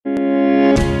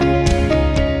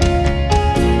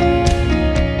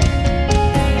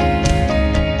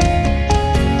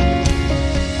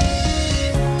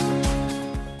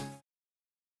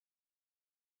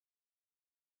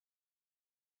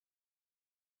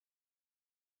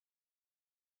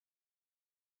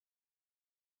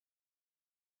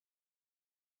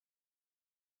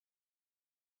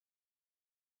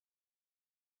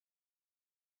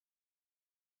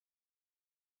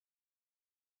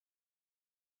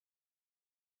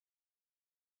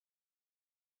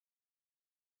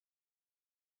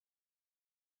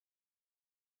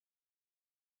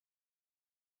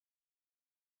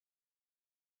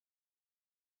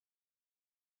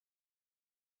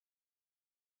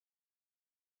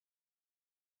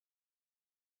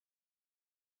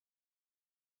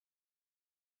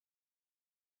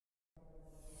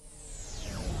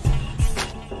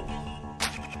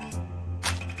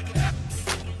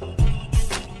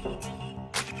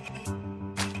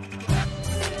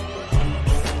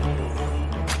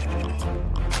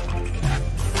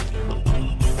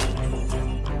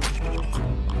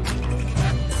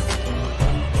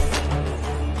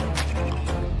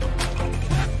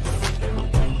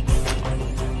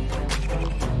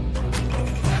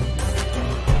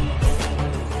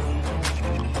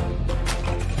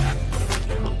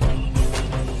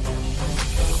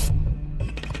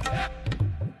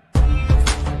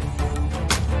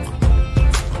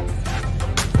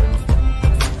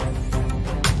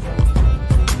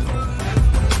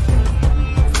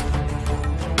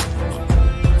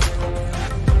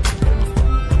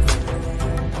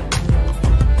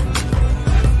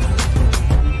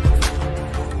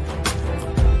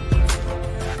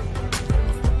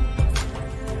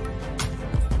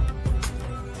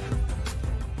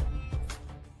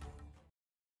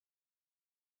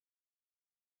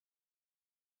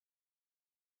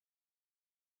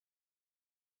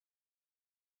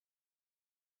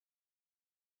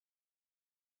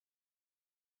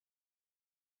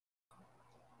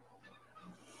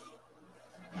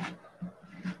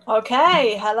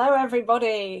Okay, hello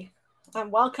everybody, and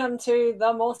welcome to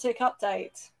the Mautic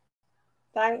update.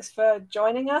 Thanks for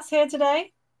joining us here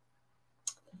today.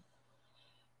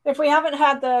 If we haven't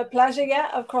had the pleasure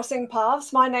yet of crossing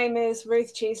paths, my name is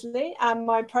Ruth Cheesley and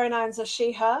my pronouns are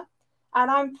she, her, and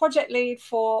I'm project lead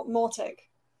for Mautic.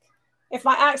 If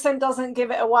my accent doesn't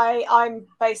give it away, I'm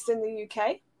based in the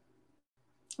UK.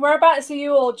 Whereabouts are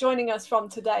you all joining us from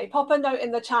today? Pop a note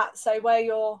in the chat, say where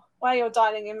you're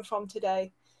dialing in from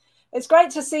today. It's great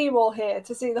to see you all here,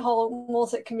 to see the whole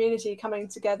Mautic community coming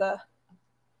together.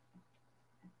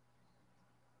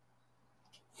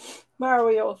 Where are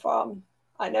we all from?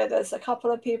 I know there's a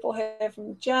couple of people here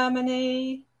from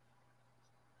Germany.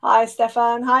 Hi,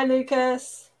 Stefan. Hi,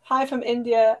 Lucas. Hi from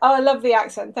India. Oh, I love the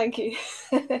accent. Thank you.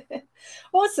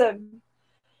 Awesome.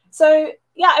 So,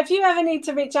 yeah, if you ever need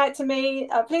to reach out to me,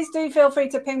 please do feel free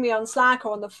to ping me on Slack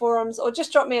or on the forums, or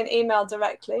just drop me an email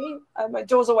directly. My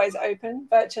door's always open,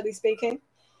 virtually speaking.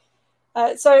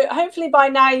 So hopefully by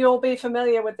now you'll be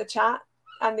familiar with the chat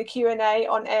and the Q&A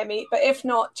on AirMeet, but if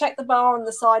not, check the bar on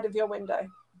the side of your window.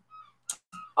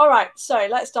 All right, so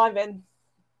let's dive in.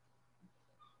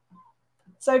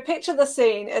 So picture the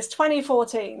scene. It's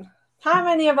 2014. How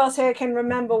many of us here can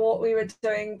remember what we were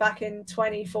doing back in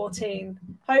 2014?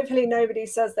 Hopefully nobody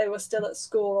says they were still at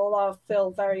school, or I'll feel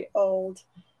very old.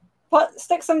 But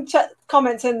stick some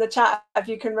comments in the chat if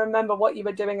you can remember what you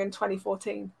were doing in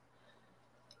 2014.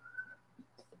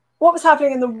 What was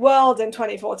happening in the world in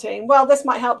 2014? Well, this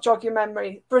might help jog your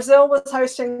memory. Brazil was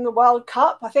hosting the World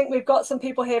Cup. I think we've got some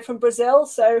people here from Brazil,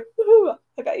 so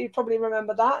I bet you probably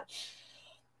remember that.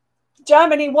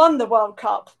 Germany won the World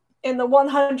Cup in the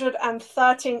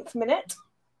 113th minute.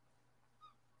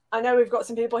 I know we've got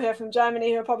some people here from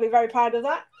Germany who are probably very proud of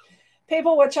that.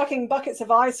 People were chucking buckets of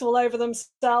ice all over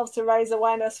themselves to raise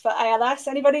awareness for ALS.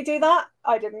 Anybody do that?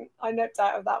 I didn't. I nipped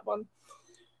out of that one.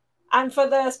 And for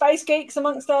the space geeks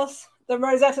amongst us, the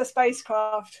Rosetta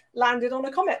spacecraft landed on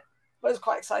a comet. It was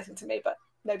quite exciting to me, but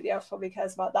nobody else probably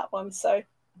cares about that one. So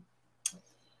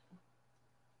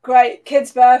great.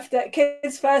 Kid's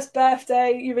first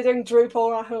birthday. You were doing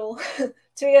Drupal, Rahul.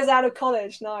 2 years out of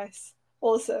college. Nice.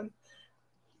 Awesome.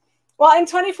 Well, in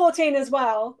 2014 as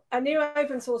well, a new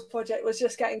open source project was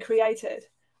just getting created,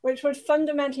 which would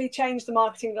fundamentally change the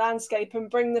marketing landscape and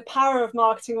bring the power of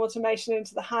marketing automation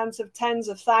into the hands of tens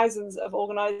of thousands of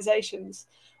organizations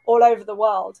all over the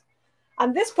world.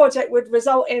 And this project would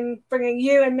result in bringing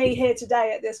you and me here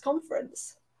today at this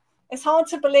conference. It's hard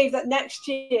to believe that next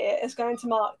year is going to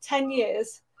mark 10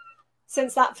 years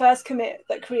since that first commit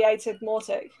that created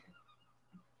Mautic.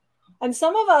 And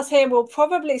some of us here will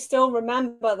probably still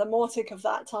remember the Mautic of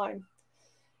that time.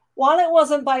 While it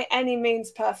wasn't by any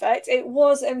means perfect, it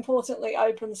was importantly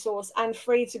open source and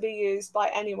free to be used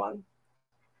by anyone.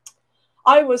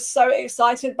 I was so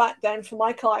excited back then for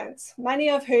my clients, many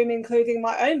of whom, including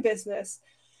my own business,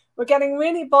 were getting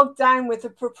really bogged down with the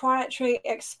proprietary,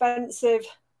 expensive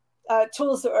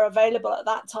tools that were available at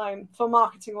that time for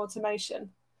marketing automation.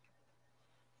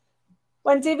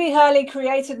 When D.B. Hurley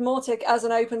created Mautic as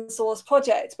an open source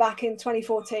project back in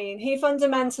 2014, he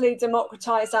fundamentally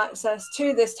democratized access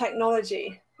to this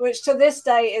technology, which to this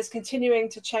day is continuing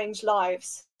to change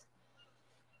lives.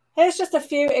 Here's just a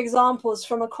few examples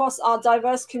from across our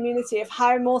diverse community of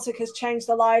how Mautic has changed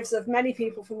the lives of many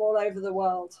people from all over the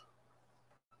world.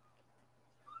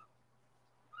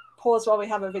 Pause while we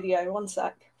have a video, 1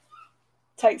 sec.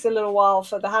 Takes a little while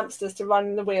for the hamsters to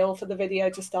run the wheel for the video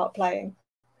to start playing.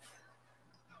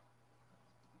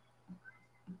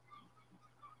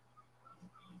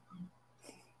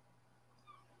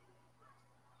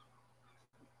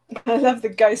 I love the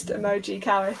ghost emoji,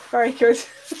 Carrie. Very good.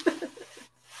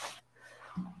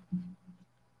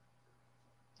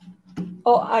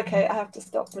 Oh, okay, I have to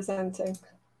stop presenting.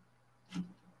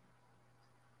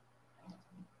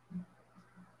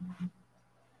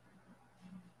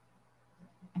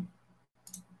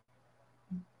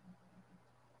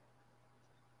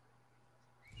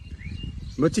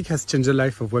 Mautic has changed the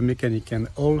life of webmechanic and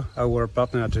all our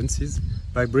partner agencies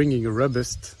by bringing a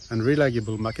robust and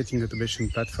reliable marketing automation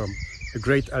platform, a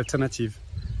great alternative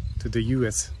to the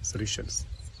US solutions.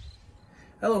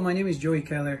 Hello, my name is Joey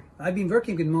Keller. I've been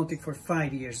working with Mautic for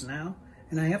 5 years now,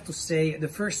 and I have to say the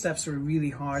first steps were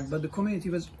really hard, but the community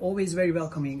was always very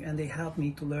welcoming and they helped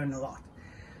me to learn a lot.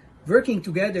 Working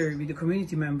together with the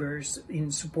community members in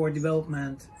support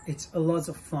development, it's a lot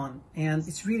of fun and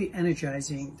it's really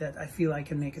energizing that I feel I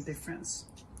can make a difference.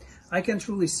 I can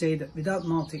truly say that without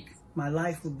Mautic, my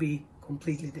life would be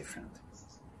completely different.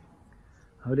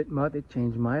 How did Mautic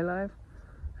change my life?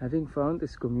 Having found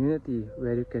this community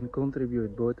where you can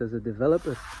contribute both as a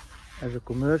developer as a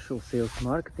commercial sales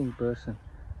marketing person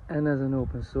and as an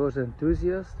open source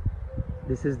enthusiast,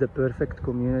 this is the perfect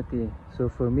community. So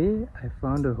for me, I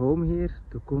found a home here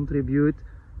to contribute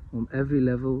on every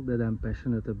level that I'm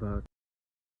passionate about.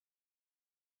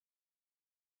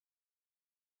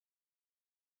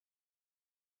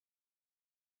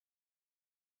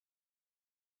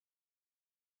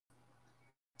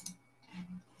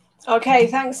 Okay,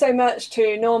 thanks so much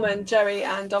to Norman, Jerry,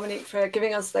 and Dominique for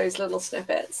giving us those little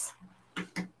snippets.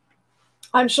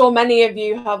 I'm sure many of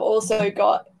you have also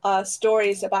got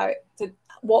stories about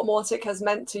what Mautic has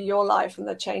meant to your life and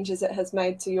the changes it has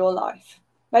made to your life.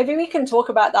 Maybe we can talk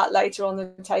about that later on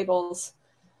the tables.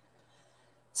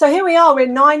 So here we are, we're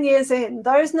 9 years in.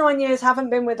 Those 9 years haven't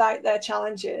been without their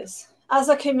challenges. As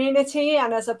a community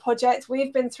and as a project,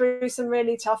 we've been through some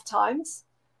really tough times.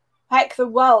 Heck, the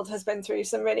world has been through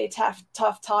some really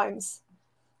tough times.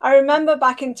 I remember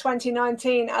back in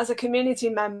 2019 as a community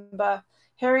member,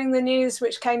 hearing the news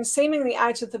which came seemingly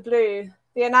out of the blue,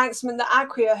 the announcement that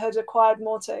Acquia had acquired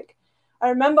Mautic. I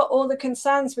remember all the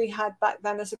concerns we had back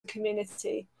then as a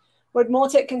community. Would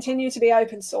Mautic continue to be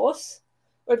open source?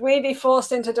 Would we be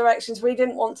forced into directions we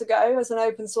didn't want to go as an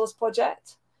open source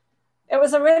project? It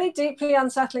was a really deeply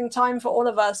unsettling time for all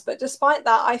of us, but despite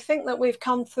that, I think that we've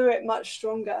come through it much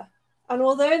stronger. And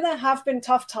although there have been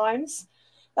tough times,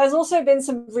 there's also been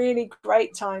some really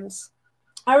great times.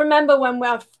 I remember when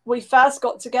we first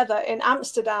got together in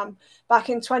Amsterdam back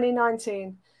in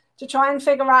 2019 to try and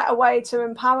figure out a way to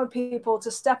empower people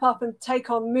to step up and take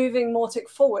on moving Mautic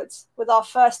forwards with our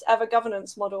first ever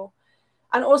governance model,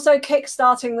 and also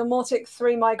kickstarting the Mautic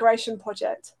 3 migration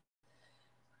project.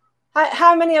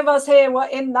 How many of us here were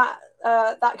in that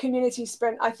community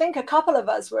sprint? I think a couple of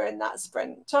us were in that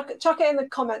sprint. Chuck it in the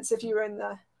comments if you were in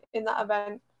that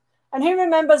event. And who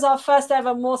remembers our first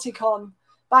ever Mauticon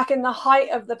back in the height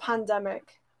of the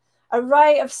pandemic? A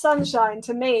ray of sunshine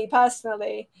to me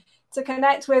personally, to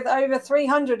connect with over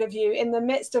 300 of you in the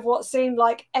midst of what seemed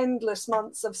like endless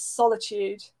months of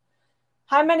solitude.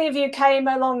 How many of you came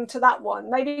along to that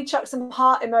one? Maybe chuck some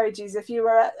heart emojis if you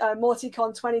were at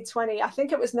Mauticon 2020. I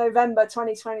think it was November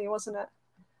 2020, wasn't it?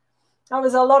 That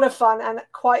was a lot of fun and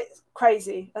quite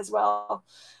crazy as well.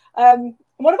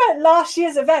 What about last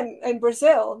year's event in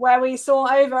Brazil, where we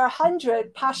saw over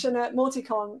 100 passionate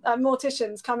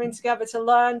Mauticians coming together to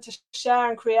learn, to share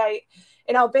and create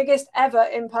in our biggest ever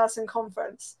in-person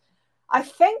conference? I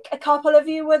think a couple of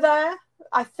you were there.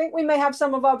 I think we may have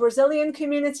some of our Brazilian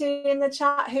community in the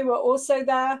chat who were also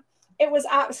there. It was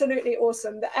absolutely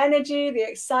awesome. The energy, the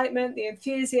excitement, the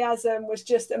enthusiasm was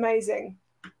just amazing.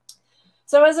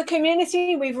 So as a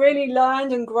community, we've really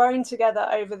learned and grown together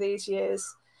over these years.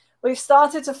 We've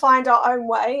started to find our own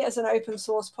way as an open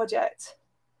source project.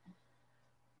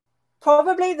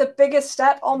 Probably the biggest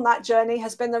step on that journey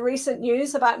has been the recent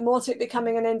news about Mautic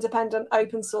becoming an independent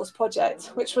open source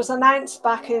project, which was announced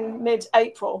back in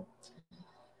mid-April.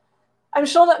 I'm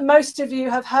sure that most of you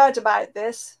have heard about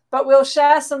this, but we'll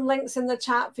share some links in the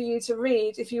chat for you to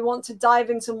read if you want to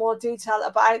dive into more detail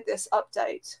about this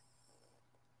update.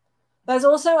 There's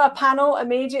also a panel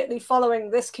immediately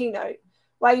following this keynote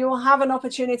where you will have an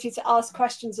opportunity to ask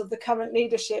questions of the current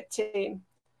leadership team.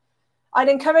 I'd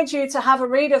encourage you to have a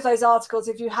read of those articles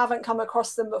if you haven't come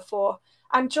across them before,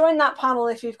 and join that panel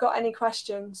if you've got any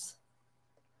questions.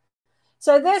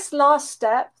 So this last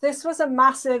step, this was a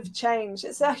massive change.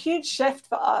 It's a huge shift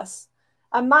for us,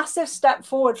 a massive step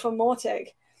forward for Mautic.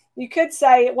 You could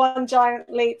say one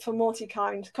giant leap for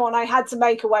Mautic-kind. Come on, I had to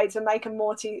make a way to make a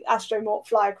Astromort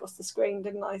fly across the screen,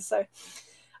 didn't I? So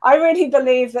I really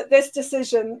believe that this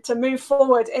decision to move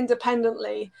forward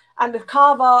independently and to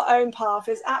carve our own path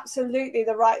is absolutely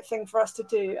the right thing for us to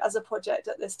do as a project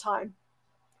at this time.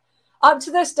 Up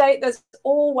to this date, there's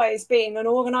always been an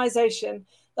organization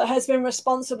that has been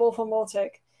responsible for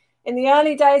Mautic. In the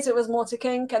early days, it was Mautic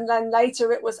Inc., and then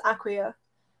later it was Acquia.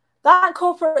 That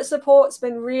corporate support's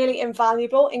been really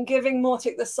invaluable in giving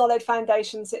Mautic the solid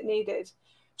foundations it needed,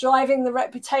 driving the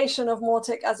reputation of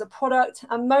Mautic as a product,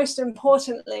 and most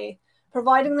importantly,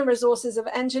 providing the resources of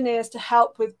engineers to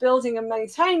help with building and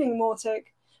maintaining Mautic,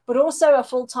 but also a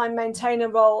full-time maintainer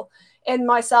role in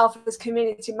myself as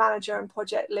community manager and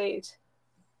project lead.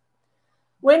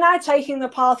 We're now taking the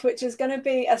path which is going to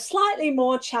be a slightly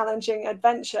more challenging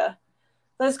adventure.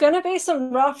 There's going to be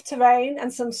some rough terrain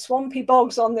and some swampy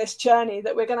bogs on this journey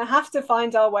that we're going to have to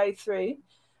find our way through.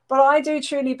 But I do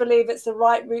truly believe it's the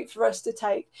right route for us to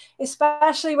take,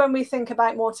 especially when we think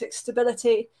about Mautic's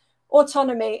stability,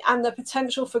 autonomy, and the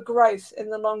potential for growth in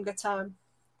the longer term.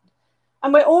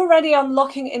 And we're already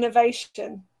unlocking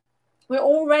innovation. We're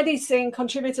already seeing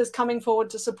contributors coming forward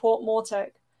to support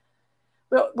Mautic.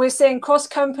 We're seeing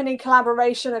cross-company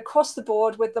collaboration across the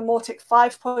board with the Mautic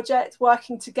 5 project,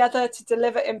 working together to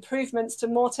deliver improvements to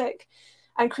Mautic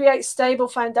and create stable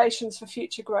foundations for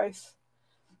future growth.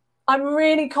 I'm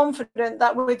really confident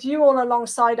that with you all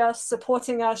alongside us,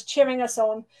 supporting us, cheering us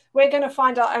on, we're going to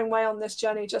find our own way on this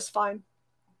journey just fine.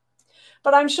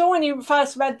 But I'm sure when you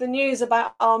first read the news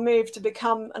about our move to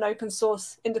become an open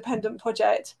source independent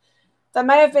project, there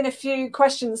may have been a few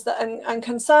questions and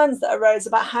concerns that arose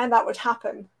about how that would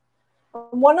happen.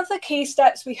 One of the key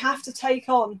steps we have to take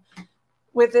on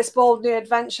with this bold new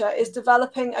adventure is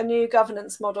developing a new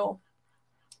governance model.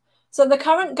 So the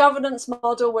current governance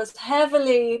model was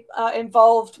heavily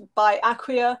involved by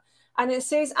Acquia, and it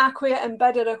sees Acquia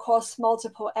embedded across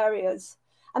multiple areas.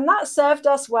 And that served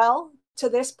us well to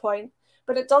this point,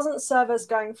 but it doesn't serve us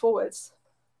going forwards.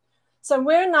 So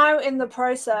we're now in the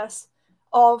process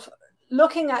of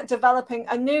looking at developing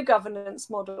a new governance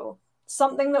model,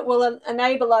 something that will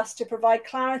enable us to provide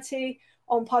clarity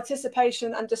on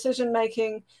participation and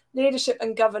decision-making, leadership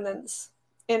and governance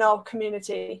in our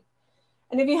community.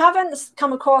 And if you haven't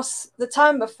come across the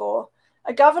term before,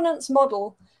 a governance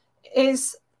model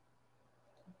is,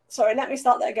 sorry, let me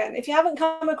start that again. If you haven't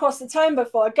come across the term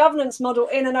before, a governance model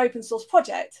in an open source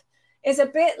project is a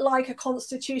bit like a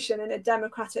constitution in a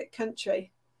democratic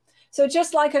country. So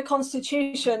just like a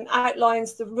constitution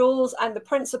outlines the rules and the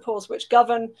principles which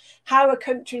govern how a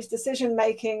country's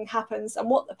decision-making happens and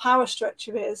what the power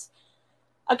structure is,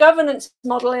 a governance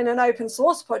model in an open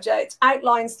source project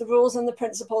outlines the rules and the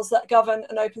principles that govern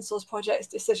an open source project's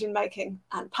decision-making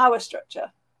and power structure.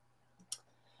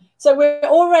 So we're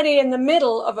already in the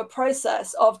middle of a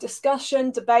process of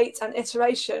discussion, debate, and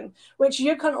iteration, which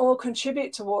you can all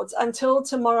contribute towards until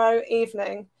tomorrow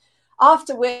evening,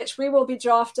 after which we will be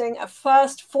drafting a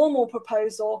first formal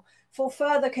proposal for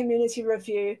further community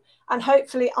review, and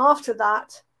hopefully after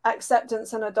that,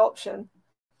 acceptance and adoption.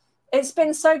 It's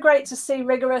been so great to see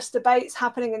rigorous debates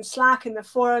happening in Slack, in the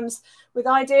forums, with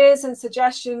ideas and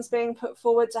suggestions being put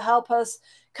forward to help us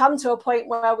come to a point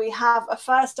where we have a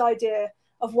first idea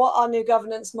of what our new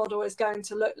governance model is going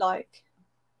to look like.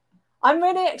 I'm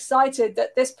really excited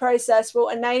that this process will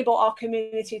enable our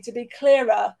community to be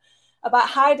clearer about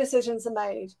how decisions are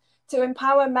made, to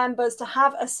empower members to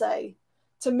have a say,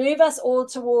 to move us all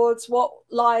towards what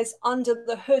lies under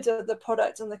the hood of the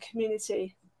product and the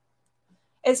community.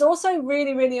 It's also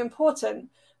really, really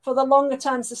important for the longer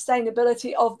term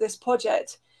sustainability of this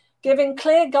project, giving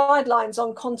clear guidelines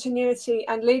on continuity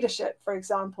and leadership, for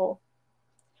example.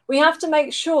 We have to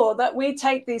make sure that we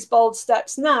take these bold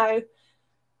steps now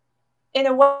in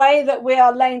a way that we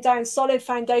are laying down solid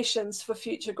foundations for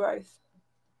future growth.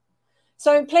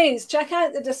 So please check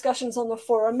out the discussions on the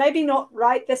forum, maybe not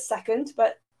right this second,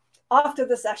 but after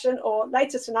the session or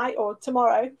later tonight or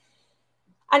tomorrow.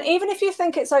 And even if you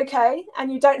think it's okay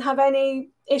and you don't have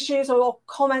any issues or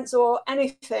comments or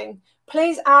anything,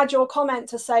 please add your comment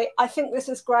to say, I think this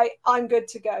is great, I'm good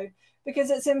to go. Because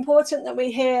it's important that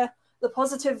we hear the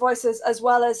positive voices as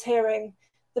well as hearing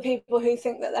the people who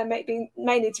think that there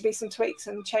may need to be some tweaks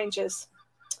and changes.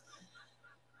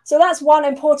 So that's one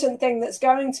important thing that's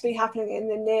going to be happening in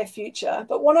the near future.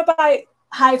 But what about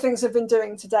how things have been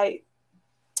doing to date?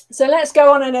 So let's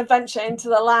go on an adventure into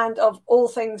the land of all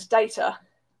things data.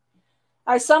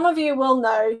 Now, some of you will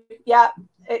know, yeah,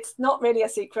 it's not really a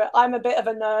secret. I'm a bit of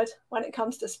a nerd when it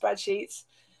comes to spreadsheets.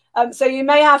 So you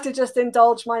may have to just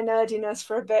indulge my nerdiness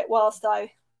for a bit whilst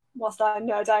I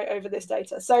nerd out over this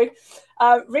data. So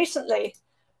recently,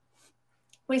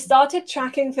 we started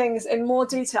tracking things in more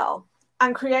detail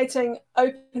and creating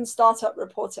open startup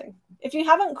reporting. If you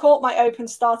haven't caught my open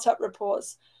startup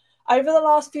reports, over the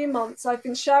last few months, I've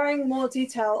been sharing more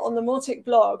detail on the Mautic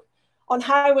blog on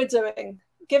how we're doing,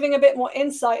 giving a bit more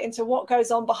insight into what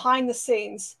goes on behind the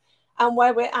scenes and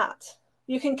where we're at.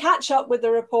 You can catch up with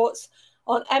the reports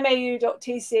on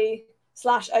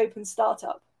mau.tc/open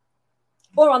startup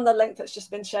or on the link that's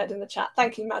just been shared in the chat.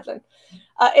 Thank you, Madeline.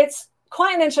 It's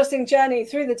quite an interesting journey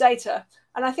through the data,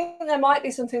 and I think there might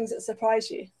be some things that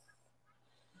surprise you.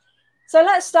 So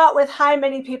let's start with how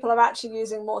many people are actually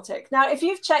using Mautic. Now, if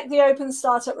you've checked the open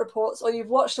startup reports or you've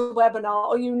watched a webinar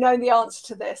or you know the answer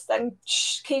to this, then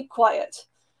shh, keep quiet.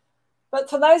 But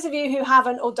for those of you who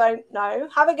haven't or don't know,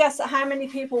 have a guess at how many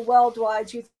people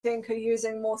worldwide you think are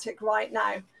using Mautic right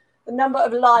now, the number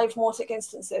of live Mautic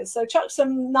instances. So chuck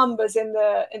some numbers in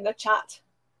the chat.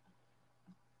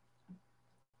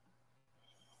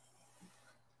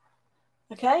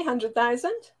 Okay,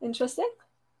 100,000, interesting.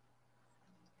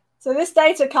 So this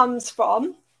data comes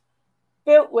from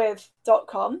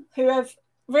builtwith.com, who have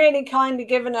really kindly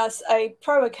given us a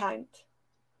pro account.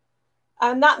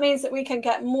 And that means that we can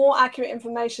get more accurate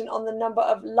information on the number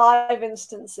of live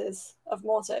instances of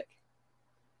Mautic.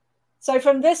 So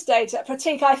from this data,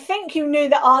 Pratik, I think you knew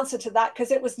the answer to that because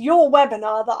it was your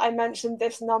webinar that I mentioned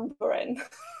this number in.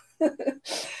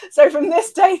 So from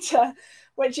this data,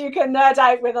 which you can nerd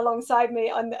out with alongside me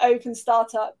on the Open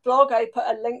Startup blog, I put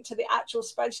a link to the actual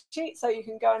spreadsheet so you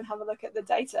can go and have a look at the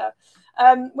data.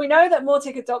 We know that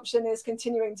Mautic adoption is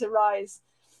continuing to rise,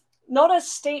 not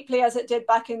as steeply as it did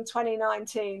back in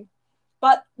 2019,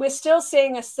 but we're still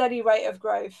seeing a steady rate of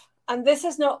growth. And this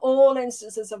is not all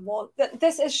instances of Mautic.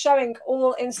 This is showing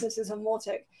all instances of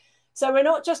Mautic. So we're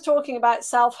not just talking about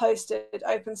self-hosted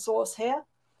open source here.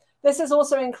 This is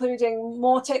also including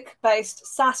Mautic-based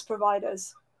SaaS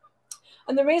providers.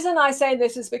 And the reason I say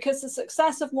this is because the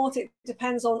success of Mautic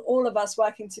depends on all of us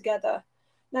working together.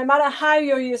 No matter how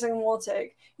you're using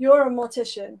Mautic, you're a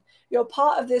Mautician. You're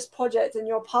part of this project and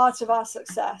you're part of our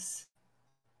success.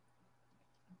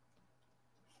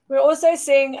 We're also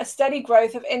seeing a steady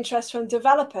growth of interest from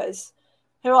developers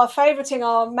who are favoriting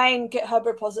our main GitHub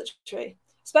repository,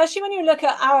 especially when you look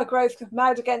at our growth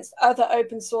compared against other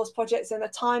open source projects in a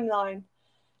timeline.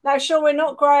 Now, sure, we're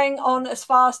not growing on as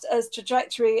fast as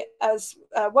trajectory as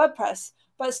WordPress,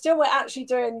 but still we're actually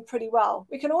doing pretty well.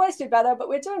 We can always do better, but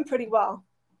we're doing pretty well.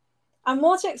 And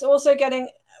Mautic's also getting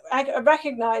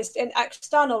recognized in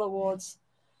external awards.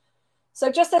 So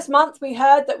just this month, we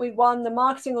heard that we won the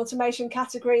marketing automation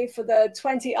category for the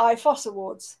 20 iFOSS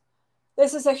Awards.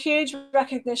 This is a huge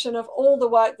recognition of all the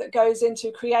work that goes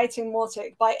into creating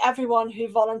Mautic by everyone who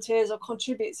volunteers or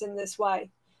contributes in this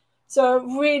way. So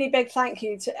a really big thank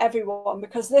you to everyone,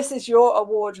 because this is your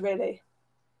award, really.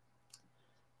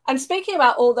 And speaking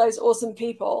about all those awesome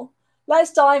people,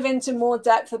 let's dive into more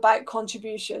depth about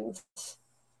contributions.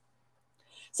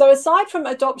 So aside from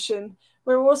adoption,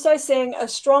 we're also seeing a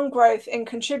strong growth in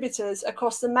contributors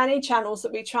across the many channels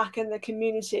that we track in the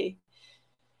community.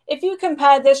 If you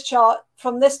compare this chart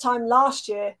from this time last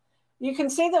year, you can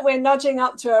see that we're nudging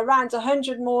up to around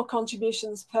 100 more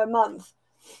contributions per month.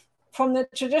 From the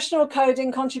traditional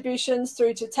coding contributions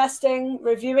through to testing,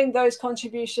 reviewing those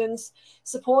contributions,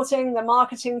 supporting the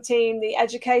marketing team, the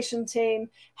education team,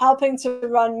 helping to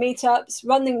run meetups,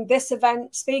 running this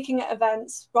event, speaking at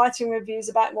events, writing reviews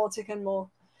about Mautic and more.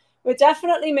 We're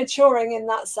definitely maturing in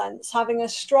that sense, having a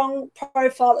strong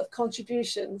profile of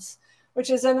contributions,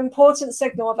 which is an important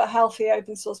signal of a healthy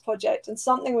open source project and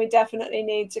something we definitely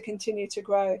need to continue to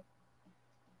grow.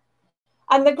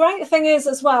 And the great thing is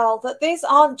as well that these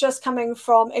aren't just coming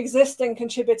from existing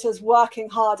contributors working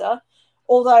harder,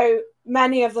 although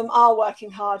many of them are working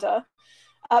harder,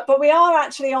 but we are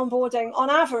actually onboarding on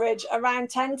average around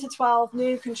 10 to 12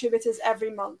 new contributors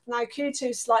every month. Now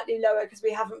Q2 is slightly lower because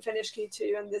we haven't finished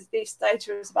Q2 and this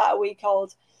data is about a week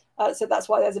old. So that's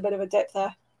why there's a bit of a dip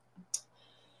there.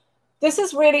 This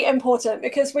is really important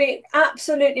because we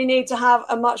absolutely need to have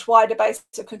a much wider base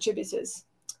of contributors.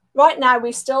 Right now,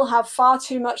 we still have far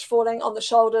too much falling on the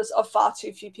shoulders of far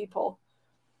too few people.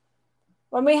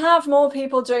 When we have more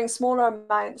people doing smaller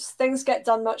amounts, things get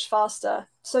done much faster.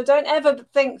 So don't ever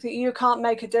think that you can't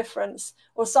make a difference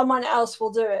or someone else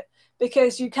will do it,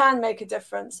 because you can make a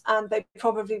difference and they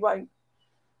probably won't.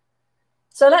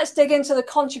 So let's dig into the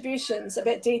contributions a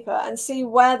bit deeper and see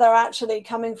where they're actually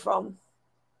coming from.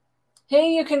 Here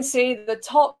you can see the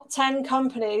top 10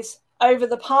 companies over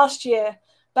the past year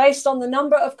based on the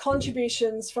number of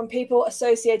contributions from people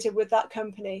associated with that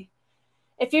company.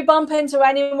 If you bump into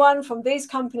anyone from these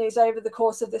companies over the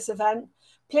course of this event,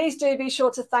 please do be sure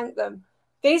to thank them.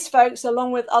 These folks,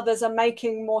 along with others, are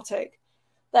making Mautic.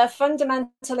 They're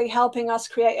fundamentally helping us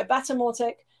create a better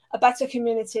Mautic, a better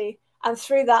community, and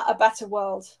through that, a better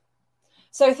world.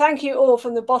 So thank you all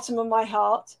from the bottom of my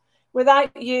heart.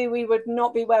 Without you, we would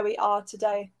not be where we are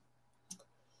today.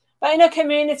 But in a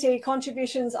community,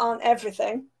 contributions aren't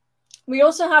everything. We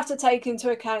also have to take into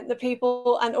account the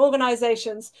people and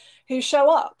organizations who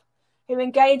show up, who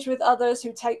engage with others,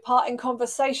 who take part in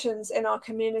conversations in our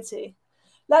community.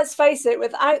 Let's face it,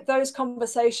 without those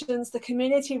conversations, the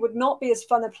community would not be as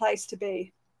fun a place to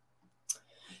be.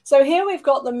 So here we've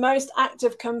got the most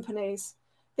active companies.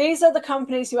 These are the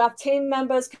companies who have team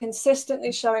members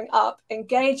consistently showing up,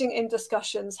 engaging in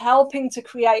discussions, helping to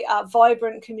create our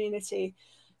vibrant community.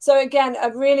 So again,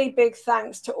 a really big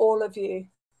thanks to all of you.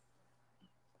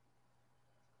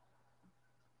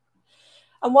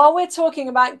 And while we're talking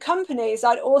about companies,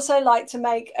 I'd also like to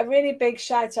make a really big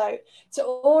shout out to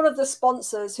all of the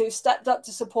sponsors who stepped up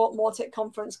to support Mautic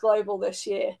Conference Global this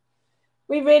year.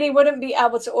 We really wouldn't be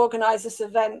able to organize this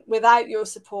event without your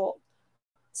support.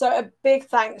 So a big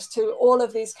thanks to all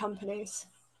of these companies.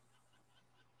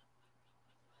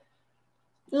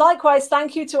 Likewise,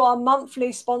 thank you to our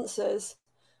monthly sponsors.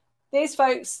 These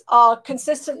folks are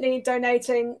consistently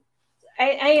donating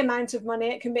a amount of money.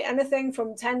 It can be anything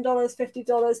from $10,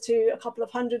 $50 to a couple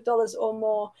of $100 or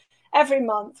more every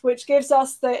month, which gives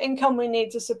us the income we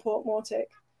need to support Mautic.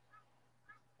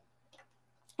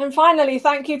 And finally,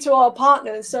 thank you to our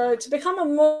partners. So to become a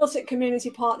Mautic community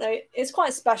partner is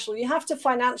quite special. You have to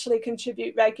financially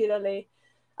contribute regularly,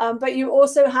 but you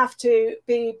also have to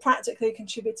be practically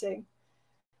contributing.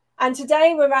 And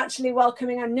today we're actually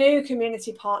welcoming a new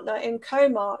community partner in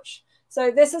CoMarch. So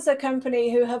this is a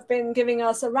company who have been giving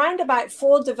us around about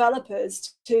 4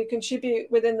 developers to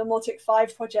contribute within the Mautic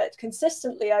 5 project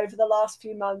consistently over the last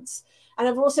few months, and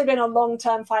have also been a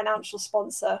long-term financial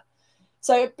sponsor.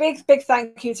 So a big, big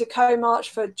thank you to CoMarch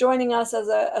for joining us as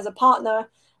a partner.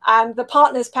 And the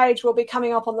partners page will be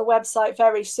coming up on the website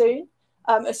very soon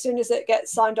as it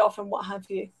gets signed off and what have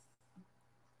you.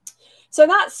 So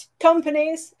that's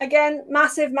companies. Again,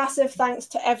 massive, massive thanks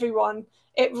to everyone.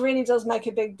 It really does make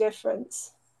a big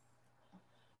difference.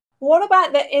 What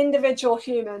about the individual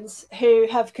humans who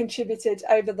have contributed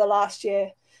over the last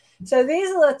year? So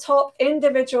these are the top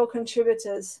individual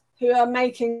contributors who are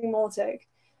making Mautic.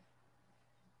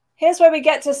 Here's where we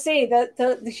get to see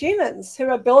the humans who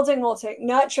are building Mautic,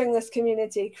 nurturing this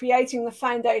community, creating the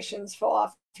foundations for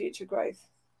our future growth.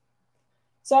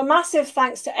 So a massive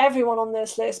thanks to everyone on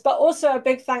this list, but also a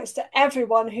big thanks to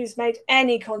everyone who's made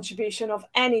any contribution of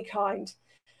any kind.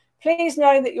 Please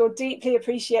know that you're deeply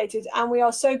appreciated, and we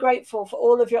are so grateful for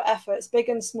all of your efforts, big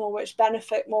and small, which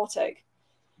benefit Mautic.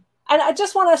 And I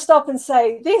just want to stop and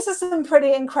say, these are some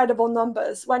pretty incredible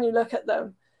numbers when you look at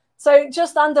them. So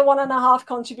just under 1.5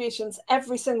 contributions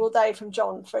every single day from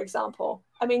John, for example.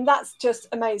 I mean, that's just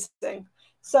amazing.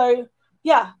 So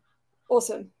yeah,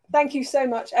 awesome. Thank you so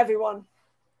much, everyone.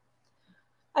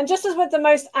 And just as with the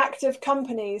most active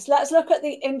companies, let's look at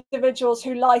the individuals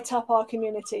who light up our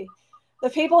community, the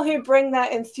people who bring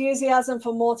their enthusiasm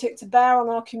for Mautic to bear on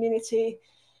our community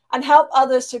and help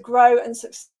others to grow and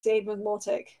succeed with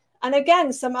Mautic. And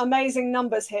again, some amazing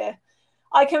numbers here.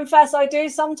 I confess I do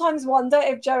sometimes wonder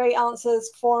if Joey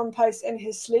answers forum posts in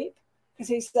his sleep because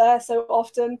he's there so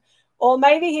often. Or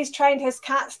maybe he's trained his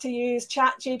cats to use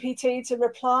ChatGPT to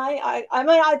reply. I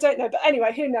mean, I don't know. But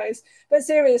anyway, who knows? But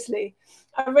seriously,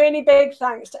 a really big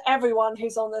thanks to everyone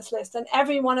who's on this list and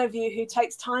every one of you who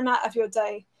takes time out of your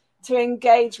day to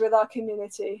engage with our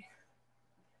community.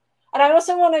 And I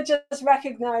also want to just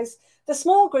recognize the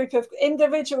small group of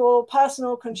individual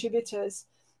personal contributors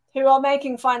who are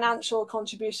making financial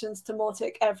contributions to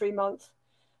Mautic every month.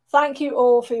 Thank you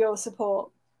all for your support.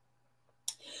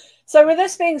 So with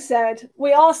this being said,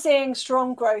 we are seeing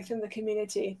strong growth in the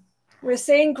community. We're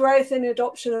seeing growth in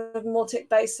adoption of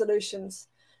Mautic-based solutions.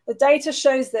 The data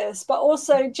shows this, but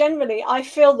also generally, I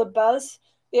feel the buzz,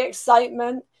 the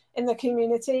excitement in the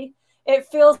community. It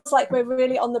feels like we're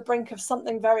really on the brink of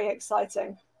something very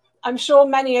exciting. I'm sure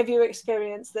many of you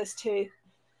experience this too.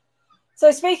 So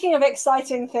speaking of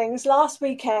exciting things, last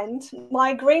weekend,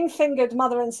 my green-fingered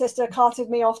mother and sister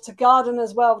carted me off to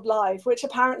Gardeners World Live, which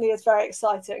apparently is very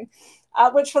exciting,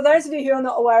 which for those of you who are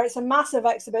not aware, it's a massive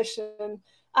exhibition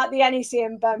at the NEC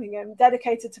in Birmingham,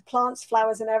 dedicated to plants,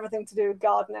 flowers, and everything to do with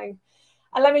gardening.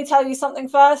 And let me tell you something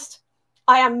first,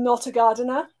 I am not a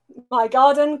gardener. My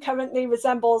garden currently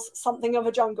resembles something of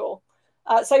a jungle.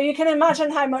 So you can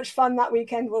imagine how much fun that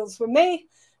weekend was for me,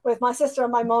 with my sister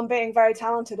and my mom being very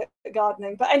talented at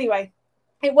gardening. But anyway,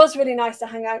 it was really nice to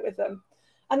hang out with them.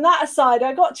 And that aside,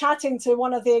 I got chatting to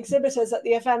one of the exhibitors at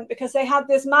the event because they had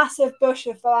this massive bush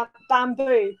of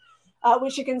bamboo,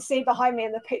 which you can see behind me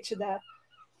in the picture there.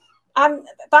 And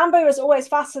bamboo has always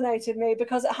fascinated me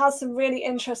because it has some really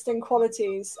interesting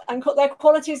qualities, and they're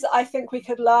qualities that I think we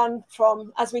could learn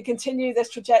from as we continue this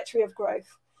trajectory of growth.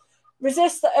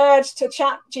 Resist the urge to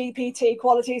chat GPT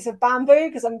qualities of bamboo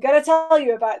because I'm going to tell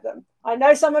you about them. I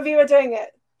know some of you are doing it.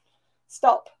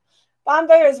 Stop.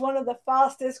 Bamboo is one of the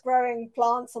fastest growing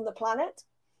plants on the planet,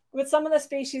 with some of the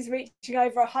species reaching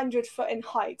over 100 foot in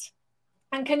height.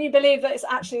 And can you believe that it's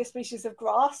actually a species of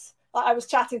grass? I was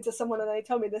chatting to someone and they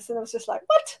told me this and I was just like,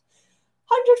 what?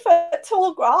 100 foot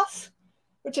tall grass?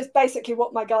 Which is basically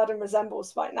what my garden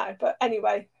resembles right now. But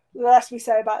anyway, the less we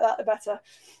say about that, the better.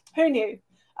 Who knew?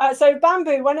 So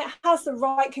bamboo, when it has the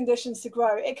right conditions to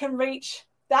grow, it can reach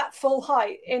that full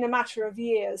height in a matter of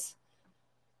years.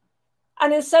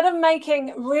 And instead of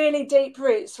making really deep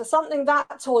roots, for something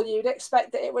that tall, you'd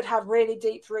expect that it would have really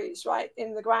deep roots, right,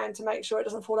 in the ground to make sure it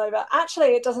doesn't fall over.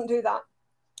 Actually, it doesn't do that.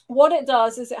 What it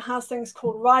does is it has things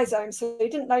called rhizomes. So you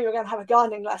didn't know you were going to have a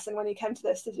gardening lesson when you came to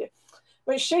this, did you?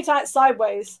 Which shoot out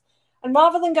sideways. And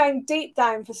rather than going deep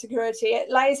down for security,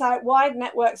 it lays out wide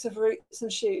networks of roots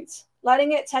and shoots,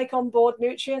 letting it take on board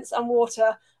nutrients and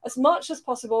water as much as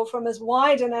possible from as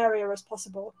wide an area as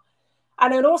possible.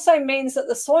 And it also means that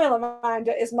the soil around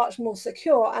it is much more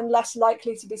secure and less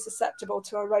likely to be susceptible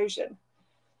to erosion.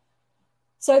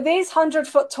 So these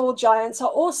 100-foot tall giants are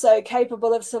also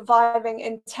capable of surviving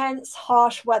intense,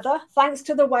 harsh weather, thanks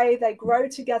to the way they grow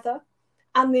together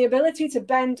and the ability to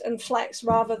bend and flex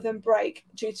rather than break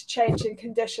due to changing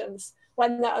conditions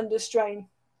when they're under strain.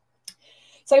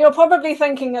 So you're probably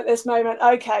thinking at this moment,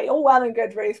 okay, all well and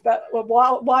good, Ruth, but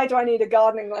why do I need a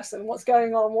gardening lesson? What's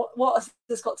going on? What has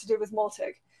this got to do with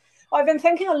Mautic? Well, I've been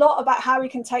thinking a lot about how we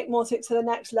can take Mautic to the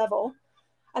next level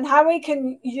and how we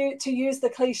can use the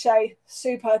cliche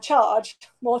supercharge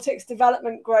Mautic's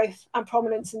development, growth, and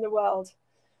prominence in the world.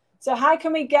 So how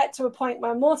can we get to a point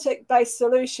where Mautic-based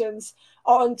solutions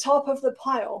are on top of the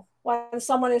pile when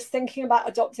someone is thinking about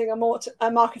adopting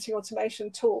a marketing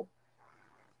automation tool?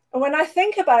 And when I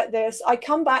think about this, I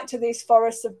come back to these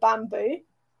forests of bamboo.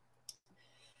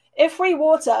 If we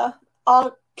water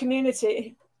our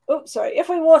community, if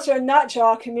we water and nurture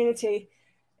our community,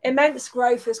 immense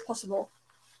growth is possible.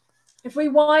 If we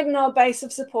widen our base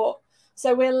of support,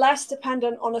 so we're less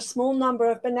dependent on a small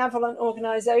number of benevolent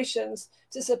organizations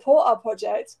to support our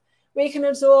project, we can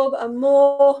absorb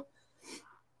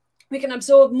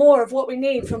more of what we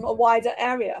need from a wider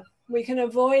area. We can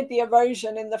avoid the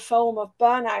erosion in the form of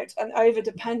burnout and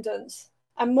overdependence.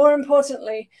 And more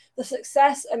importantly, the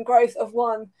success and growth of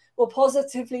one will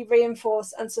positively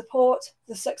reinforce and support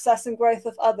the success and growth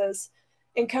of others,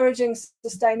 encouraging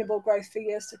sustainable growth for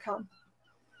years to come.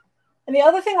 And the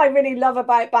other thing I really love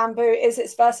about bamboo is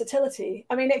its versatility.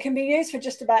 I mean, it can be used for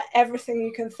just about everything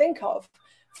you can think of,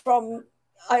 from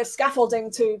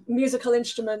scaffolding to musical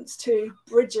instruments to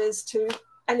bridges to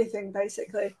anything,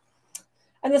 basically.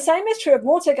 And the same is true of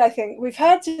Mautic, I think. We've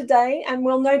heard today, and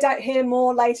we'll no doubt hear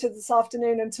more later this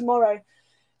afternoon and tomorrow,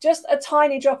 just a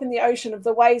tiny drop in the ocean of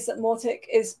the ways that Mautic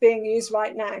is being used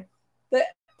right now. The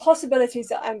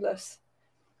possibilities are endless.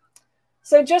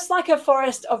 So just like a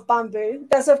forest of bamboo,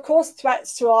 there's of course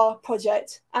threats to our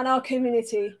project and our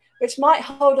community, which might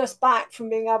hold us back from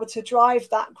being able to drive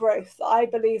that growth that I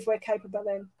believe we're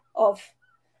capable of.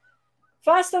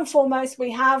 First and foremost,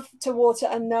 we have to water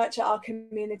and nurture our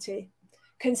community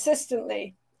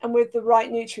consistently and with the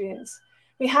right nutrients.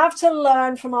 We have to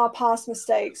learn from our past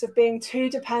mistakes of being too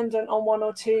dependent on one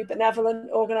or two benevolent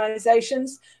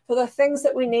organizations for the things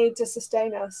that we need to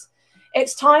sustain us.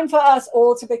 It's time for us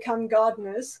all to become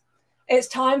gardeners. It's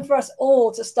time for us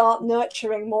all to start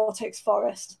nurturing Mautic's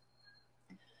forest.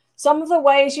 Some of the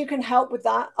ways you can help with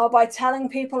that are by telling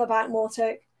people about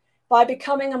Mautic, by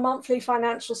becoming a monthly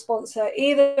financial sponsor,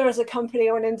 either as a company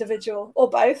or an individual, or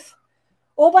both,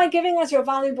 or by giving us your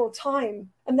valuable time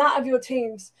and that of your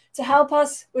teams to help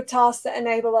us with tasks that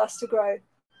enable us to grow.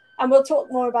 And we'll talk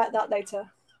more about that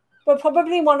later. But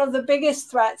probably one of the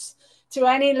biggest threats to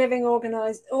any living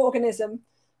organism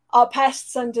are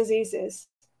pests and diseases.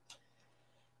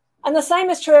 And the same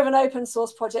is true of an open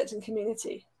source project and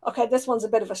community. Okay, this one's a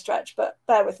bit of a stretch, but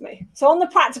bear with me. So on the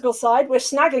practical side, we're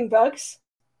snagging bugs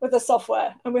with the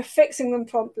software and we're fixing them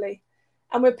promptly.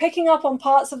 And we're picking up on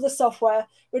parts of the software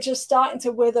which are starting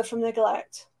to wither from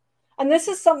neglect. And this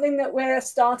is something that we're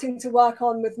starting to work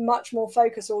on with much more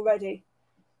focus already.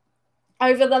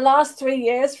 Over the last 3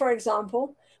 years, for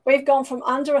example, we've gone from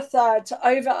under a third to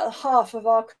over half of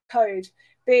our code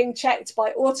being checked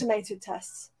by automated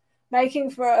tests,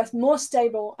 making for a more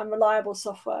stable and reliable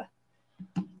software.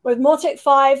 With Mautic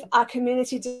 5, our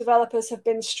community developers have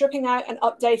been stripping out and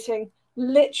updating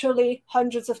literally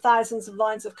hundreds of thousands of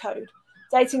lines of code,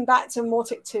 dating back to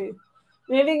Mautic 2,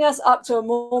 moving us up to a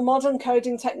more modern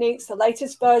coding techniques, the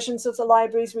latest versions of the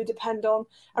libraries we depend on,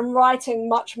 and writing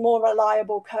much more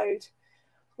reliable code.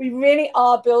 We really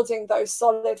are building those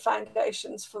solid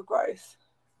foundations for growth.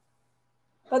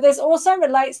 But this also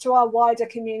relates to our wider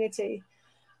community.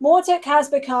 Mautic has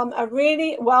become a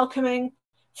really welcoming,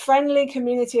 friendly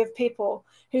community of people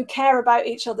who care about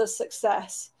each other's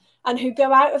success and who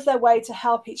go out of their way to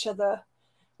help each other.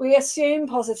 We assume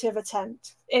positive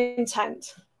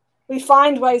intent. We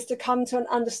find ways to come to an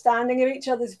understanding of each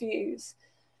other's views.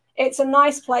 It's a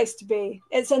nice place to be.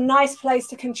 It's a nice place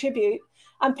to contribute,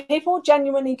 and people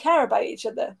genuinely care about each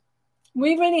other.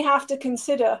 We really have to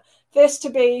consider this to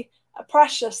be a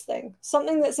precious thing,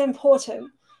 something that's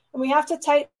important, and we have to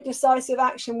take decisive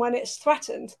action when it's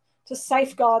threatened to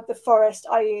safeguard the forest,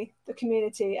 i.e. the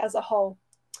community as a whole.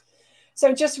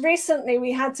 So just recently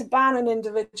we had to ban an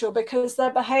individual because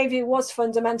their behaviour was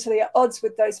fundamentally at odds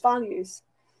with those values.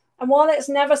 And while it's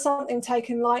never something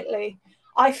taken lightly,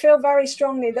 I feel very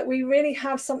strongly that we really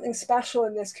have something special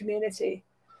in this community.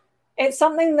 It's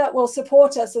something that will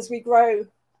support us as we grow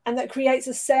and that creates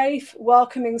a safe,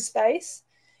 welcoming space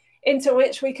into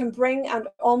which we can bring and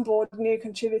onboard new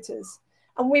contributors.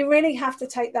 And we really have to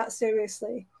take that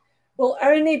seriously. We'll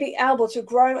only be able to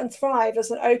grow and thrive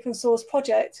as an open source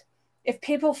project if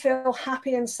people feel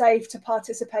happy and safe to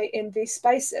participate in these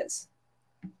spaces.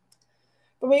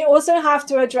 But we also have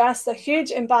to address the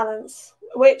huge imbalance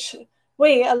which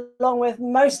we, along with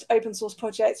most open source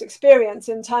projects, experience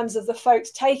in terms of the folks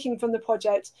taking from the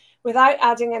project without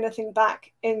adding anything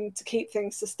back in to keep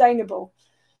things sustainable.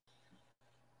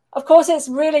 Of course, it's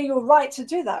really your right to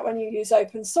do that when you use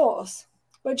open source.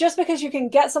 But just because you can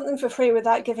get something for free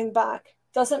without giving back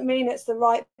doesn't mean it's the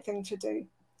right thing to do.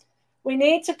 We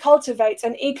need to cultivate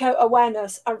an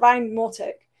eco-awareness around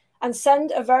Mautic and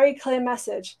send a very clear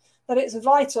message that it's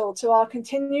vital to our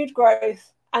continued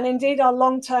growth and indeed our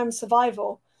long-term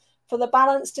survival for the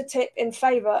balance to tip in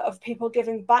favour of people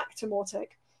giving back to Mautic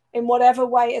in whatever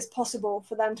way is possible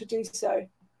for them to do so.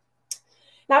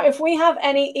 Now, if we have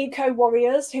any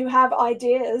eco-warriors who have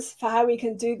ideas for how we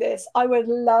can do this, I would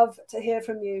love to hear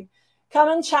from you. Come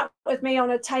and chat with me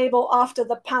on a table after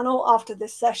the panel, after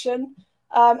this session,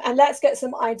 and let's get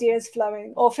some ideas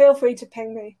flowing, or feel free to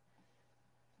ping me.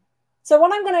 So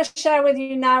what I'm going to share with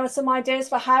you now are some ideas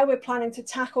for how we're planning to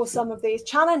tackle some of these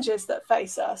challenges that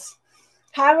face us,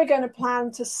 how we're going to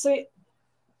plan to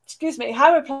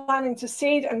how we're planning to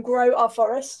seed and grow our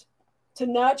forest, to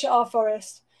nurture our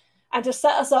forest, and to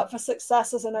set us up for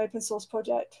success as an open source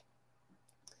project.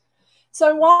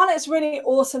 So while it's really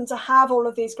awesome to have all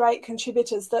of these great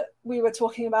contributors that we were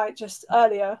talking about just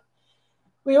earlier,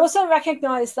 we also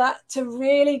recognize that to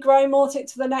really grow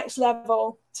Mautic to the next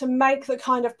level, to make the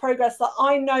kind of progress that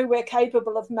I know we're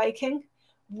capable of making,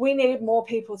 we need more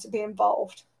people to be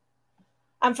involved.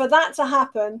 And for that to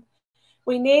happen,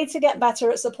 we need to get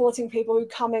better at supporting people who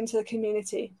come into the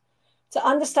community, to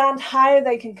understand how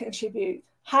they can contribute,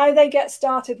 how they get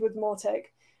started with Mautic,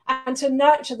 and to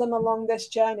nurture them along this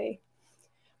journey.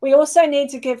 We also need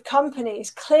to give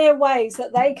companies clear ways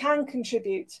that they can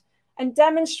contribute and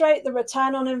demonstrate the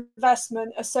return on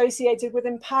investment associated with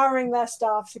empowering their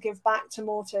staff to give back to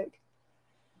Mautic.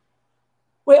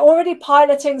 We're already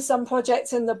piloting some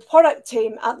projects in the product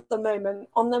team at the moment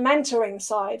on the mentoring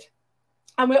side.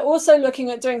 And we're also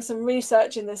looking at doing some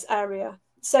research in this area.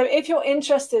 So if you're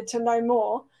interested to know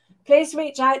more, please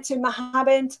reach out to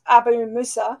Mohamed Abu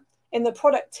Musa in the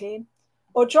product team,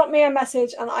 or drop me a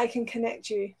message and I can connect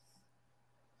you.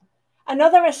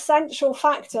 Another essential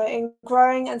factor in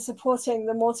growing and supporting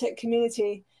the Mautic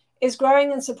community is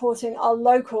growing and supporting our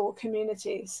local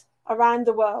communities around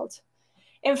the world.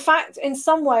 In fact, in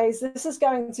some ways, this is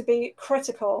going to be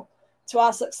critical to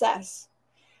our success.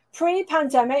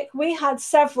 Pre-pandemic, we had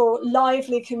several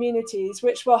lively communities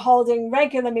which were holding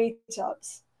regular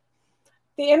meetups.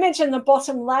 The image in the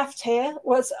bottom left here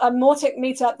was a Mautic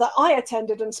meetup that I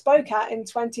attended and spoke at in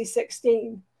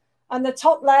 2016. And the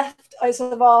top left is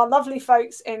of our lovely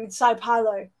folks in Sao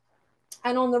Paulo.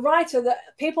 And on the right are the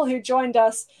people who joined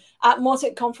us at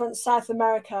Mautic Conference South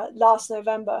America last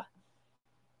November.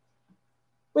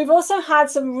 We've also had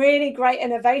some really great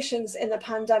innovations in the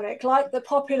pandemic, like the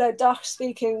popular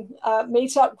Dutch-speaking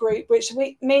meetup group, which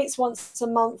meets once a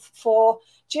month for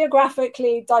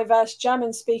geographically diverse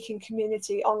German-speaking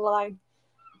community online.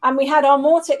 And we had our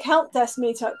Mautic Help Desk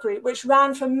meetup group, which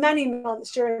ran for many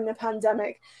months during the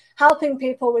pandemic, helping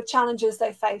people with challenges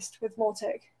they faced with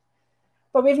Mautic.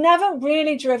 But we've never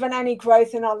really driven any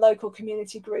growth in our local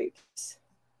community groups.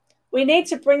 We need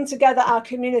to bring together our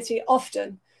community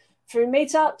often, through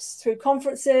meetups, through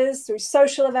conferences, through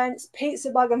social events, pizza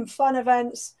bug and fun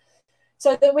events,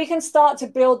 so that we can start to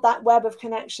build that web of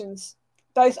connections,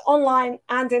 both online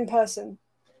and in person.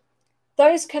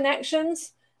 Those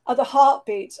connections are the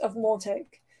heartbeat of Mautic.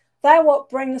 They're what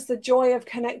brings the joy of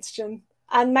connection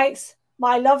and makes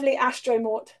my lovely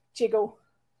astromort jiggle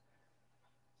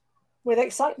with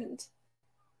excitement.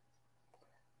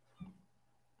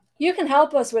 You can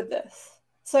help us with this.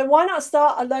 So why not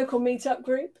start a local meetup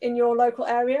group in your local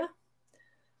area?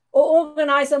 Or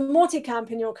organize a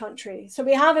Mauticamp in your country. So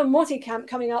we have a Mauticamp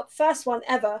coming up, first one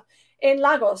ever, in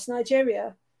Lagos,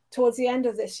 Nigeria, towards the end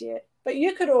of this year. But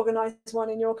you could organize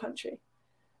one in your country.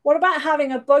 What about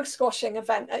having a bug squashing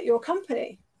event at your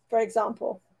company, for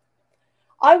example?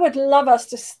 I would love us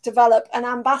to develop an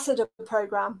ambassador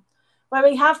program where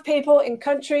we have people in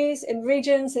countries, in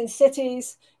regions, in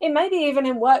cities, in maybe even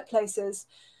in workplaces,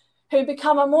 who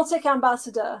become a Mautic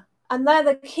ambassador And they're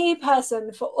the key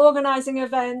person for organizing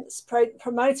events,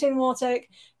 promoting Mautic,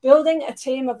 building a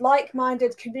team of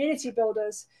like-minded community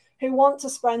builders who want to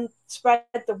spread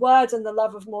the word and the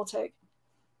love of Mautic.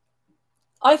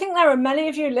 I think there are many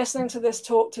of you listening to this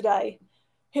talk today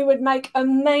who would make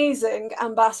amazing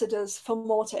ambassadors for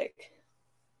Mautic.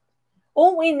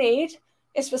 All we need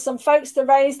is for some folks to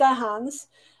raise their hands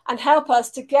and help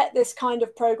us to get this kind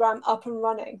of program up and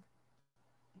running.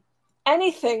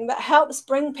 Anything that helps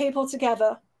bring people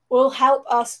together will help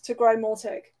us to grow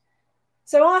Mautic.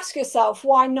 So ask yourself,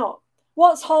 why not?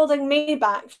 What's holding me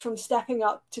back from stepping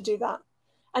up to do that?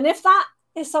 And if that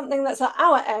is something that's at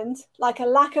our end, like a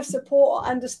lack of support or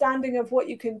understanding of what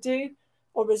you can do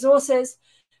or resources,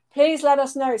 please let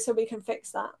us know so we can fix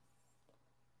that.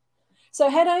 So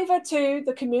head over to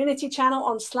the community channel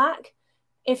on Slack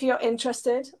if you're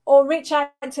interested, or reach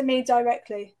out to me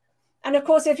directly. And of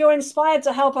course, if you're inspired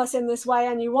to help us in this way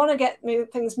and you want to get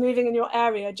things moving in your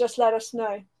area, just let us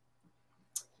know.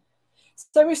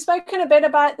 So we've spoken a bit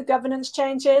about the governance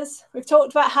changes. We've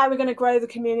talked about how we're going to grow the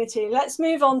community. Let's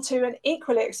move on to an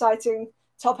equally exciting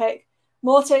topic,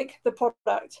 Mautic, the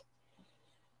product.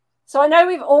 So I know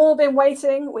we've all been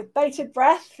waiting with bated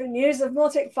breath for news of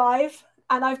Mautic 5,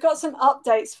 and I've got some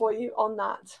updates for you on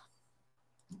that.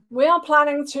 We are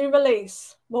planning to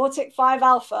release Mautic 5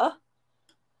 Alpha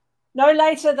no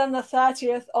later than the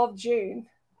 30th of June.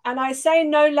 And I say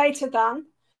no later than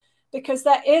because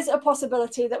there is a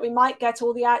possibility that we might get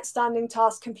all the outstanding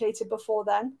tasks completed before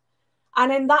then.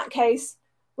 And in that case,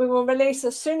 we will release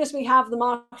as soon as we have the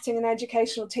marketing and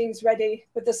educational teams ready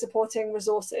with the supporting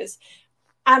resources.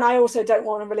 And I also don't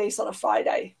want to release on a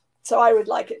Friday, so I would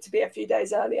like it to be a few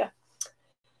days earlier.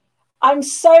 I'm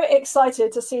so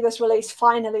excited to see this release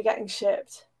finally getting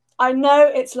shipped. I know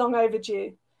it's long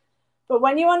overdue, but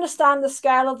when you understand the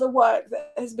scale of the work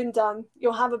that has been done,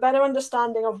 you'll have a better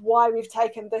understanding of why we've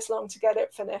taken this long to get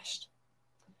it finished.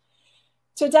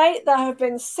 To date, there have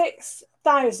been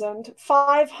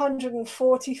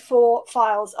 6,544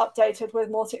 files updated with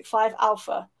Mautic 5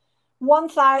 Alpha.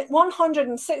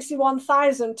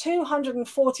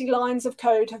 161,240 lines of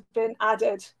code have been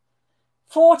added.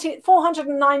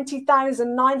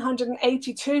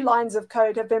 490,982 lines of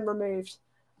code have been removed.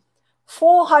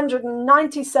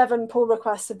 497 pull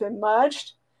requests have been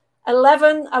merged.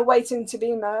 11 are waiting to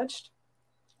be merged.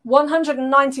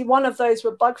 191 of those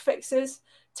were bug fixes.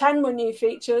 10 were new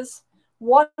features.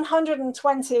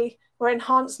 120 were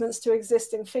enhancements to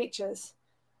existing features.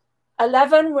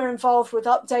 11 were involved with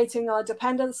updating our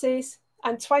dependencies,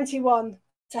 and 21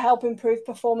 to help improve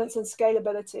performance and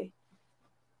scalability.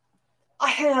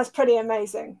 I think that's pretty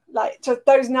amazing. Like, just,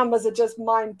 those numbers are just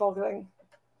mind-boggling.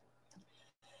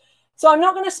 So I'm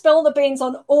not going to spill the beans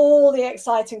on all the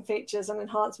exciting features and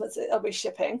enhancements that I'll be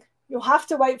shipping. You'll have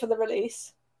to wait for the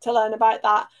release to learn about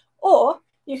that, or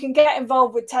you can get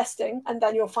involved with testing and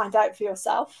then you'll find out for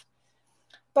yourself.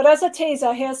 But as a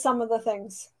teaser, here's some of the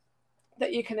things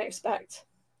that you can expect.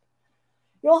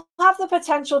 You'll have the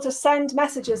potential to send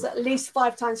messages at least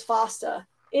 5 times faster,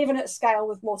 even at scale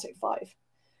with Mautic 5.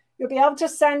 You'll be able to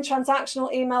send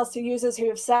transactional emails to users who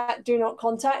have set Do Not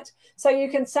Contact, so you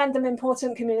can send them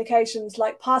important communications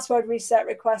like password reset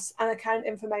requests and account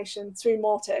information through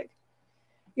Mautic.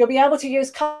 You'll be able to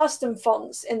use custom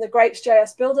fonts in the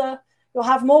Grapes.js builder. You'll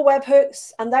have more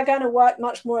webhooks, and they're going to work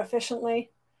much more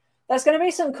efficiently. There's going to be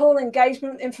some cool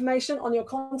engagement information on your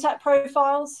contact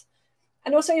profiles.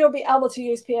 And also you'll be able to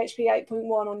use PHP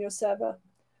 8.1 on your server.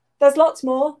 There's lots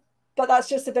more, but that's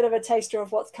just a bit of a taster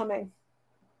of what's coming.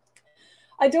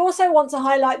 I do also want to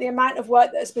highlight the amount of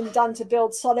work that has been done to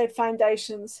build solid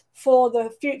foundations for the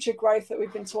future growth that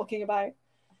we've been talking about.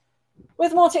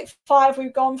 With Mautic 5,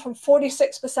 we've gone from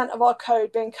 46% of our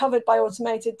code being covered by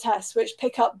automated tests, which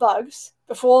pick up bugs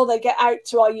before they get out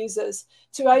to our users,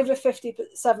 to over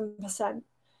 57%.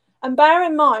 And bear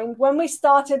in mind, when we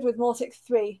started with Mautic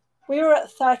 3, we were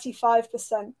at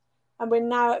 35%, and we're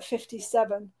now at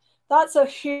 57%. That's a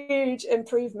huge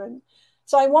improvement.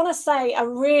 So I want to say a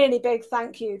really big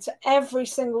thank you to every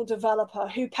single developer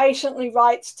who patiently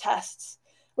writes tests,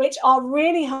 which are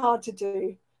really hard to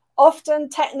do, often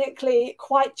technically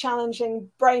quite challenging,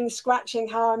 brain scratching,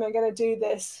 how am I going to do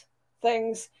this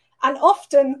things, and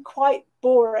often quite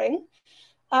boring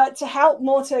to help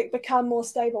Mautic become more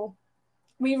stable.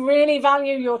 We really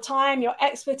value your time, your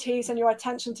expertise, and your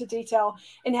attention to detail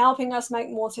in helping us make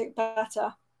Mautic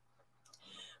better.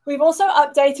 We've also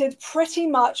updated pretty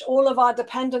much all of our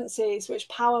dependencies which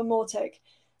power Mautic,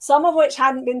 some of which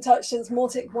hadn't been touched since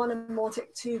Mautic 1 and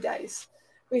Mautic 2 days.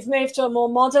 We've moved to a more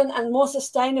modern and more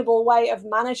sustainable way of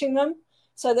managing them,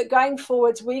 so that going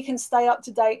forwards we can stay up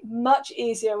to date much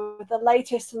easier with the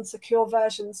latest and secure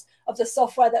versions of the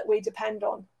software that we depend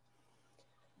on.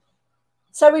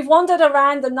 So we've wandered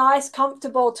around the nice,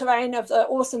 comfortable terrain of the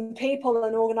awesome people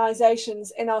and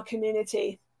organizations in our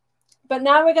community. But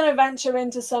now we're going to venture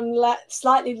into some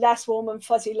slightly less warm and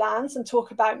fuzzy lands and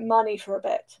talk about money for a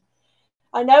bit.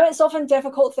 I know it's often a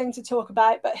difficult thing to talk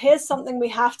about, but here's something we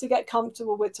have to get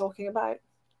comfortable with talking about.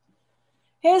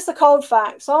 Here's the cold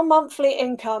facts. Our monthly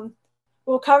income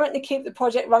will currently keep the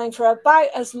project running for about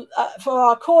for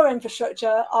our core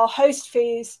infrastructure, our host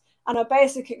fees, and our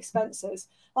basic expenses,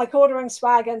 like ordering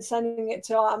swag and sending it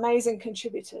to our amazing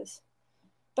contributors.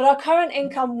 But our current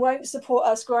income won't support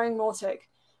us growing Mautic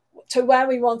to where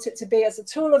we want it to be as a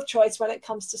tool of choice when it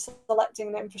comes to selecting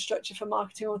an infrastructure for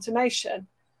marketing automation.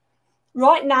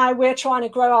 Right now, we're trying to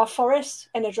grow our forest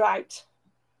in a drought.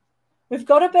 We've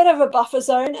got a bit of a buffer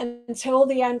zone until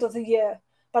the end of the year,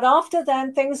 but after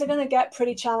then, things are going to get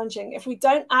pretty challenging if we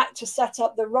don't act to set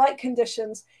up the right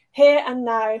conditions here and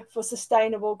now for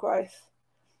sustainable growth.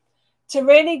 To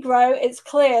really grow, it's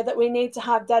clear that we need to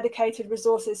have dedicated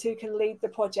resources who can lead the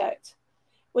project.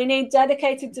 We need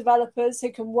dedicated developers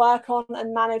who can work on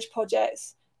and manage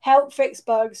projects, help fix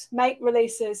bugs, make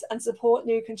releases, and support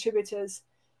new contributors,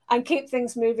 and keep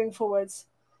things moving forwards.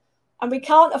 And we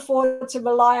can't afford to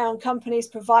rely on companies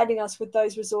providing us with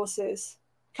those resources.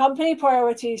 Company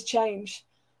priorities change,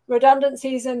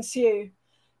 redundancies ensue.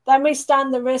 Then we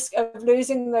stand the risk of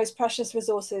losing those precious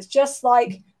resources, just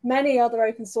like many other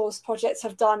open source projects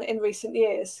have done in recent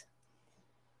years.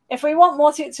 If we want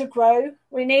Mautic to grow,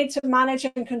 we need to manage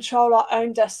and control our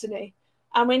own destiny.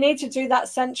 And we need to do that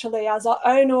centrally as our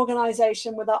own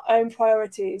organization with our own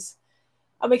priorities.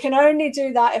 And we can only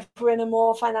do that if we're in a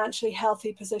more financially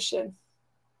healthy position.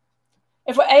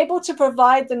 If we're able to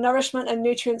provide the nourishment and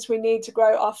nutrients we need to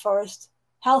grow our forest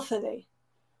healthily.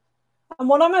 And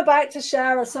what I'm about to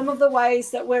share are some of the ways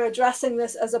that we're addressing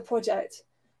this as a project.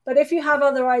 But if you have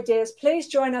other ideas, please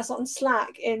join us on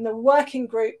Slack in the working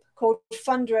group called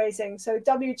Fundraising. So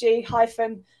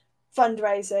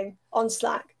WG-fundraising on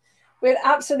Slack. We'd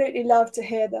absolutely love to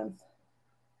hear them.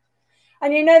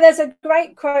 And you know, there's a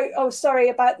great quote. Oh, sorry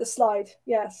about the slide.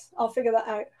 Yes, I'll figure that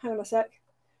out. Hang on a sec.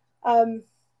 Oh,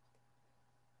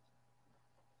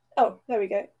 there we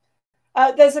go.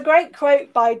 There's a great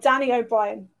quote by Danny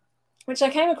O'Brien, which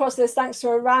I came across this thanks to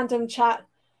a random chat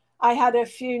I had a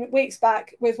few weeks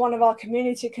back with one of our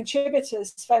community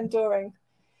contributors, Sven Doring.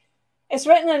 It's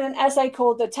written in an essay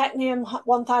called The Technium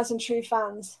 1000 True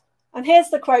Fans. And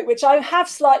here's the quote, which I have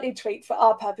slightly tweaked for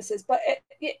our purposes, but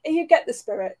you get the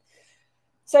spirit.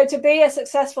 So to be a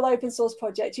successful open source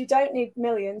project, you don't need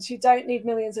millions. You don't need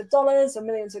millions of dollars or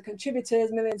millions of contributors,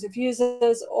 millions of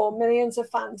users, or millions of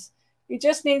fans. You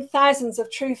just need thousands of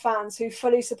true fans who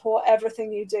fully support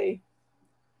everything you do.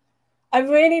 I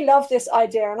really love this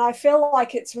idea, and I feel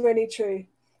like it's really true.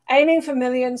 Aiming for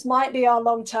millions might be our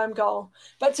long-term goal,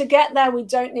 but to get there, we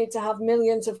don't need to have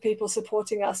millions of people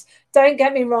supporting us. Don't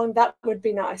get me wrong, that would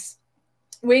be nice.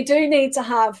 We do need to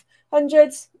have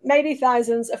hundreds, maybe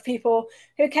thousands of people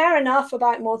who care enough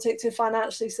about Mautic to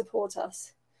financially support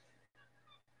us.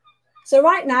 So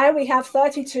right now we have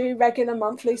 32 regular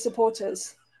monthly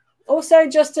supporters. Also,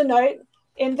 just a note,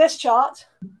 in this chart,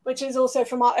 which is also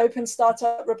from our open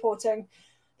startup reporting,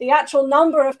 the actual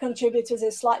number of contributors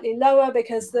is slightly lower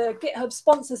because the GitHub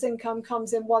sponsors income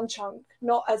comes in one chunk,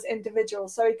 not as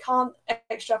individuals. So we can't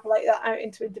extrapolate that out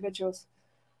into individuals.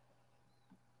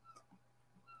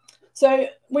 So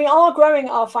we are growing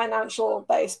our financial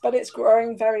base, but it's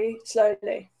growing very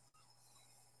slowly.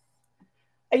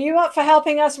 Are you up for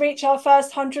helping us reach our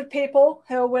first 100 people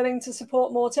who are willing to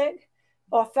support Mautic?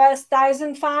 Or first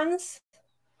 1,000 fans?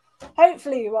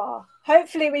 Hopefully you are.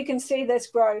 Hopefully we can see this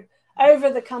grow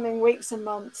over the coming weeks and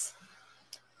months.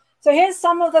 So here's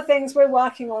some of the things we're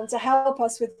working on to help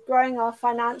us with growing our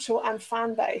financial and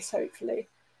fan base, hopefully.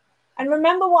 And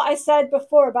remember what I said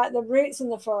before about the roots in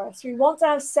the forest. We want to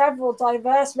have several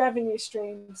diverse revenue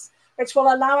streams, which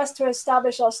will allow us to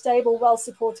establish our stable,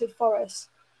 well-supported forest.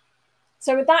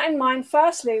 So with that in mind,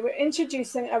 firstly, we're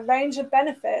introducing a range of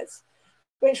benefits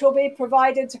which will be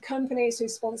provided to companies who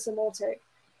sponsor Mautic.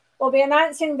 We'll be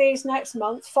announcing these next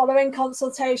month following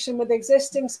consultation with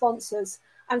existing sponsors,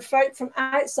 and folk from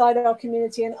outside our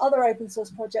community and other open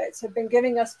source projects have been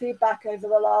giving us feedback over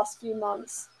the last few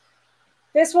months.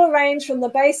 This will range from the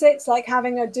basics like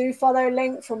having a do follow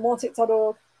link from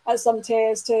Mautic.org at some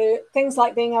tiers to things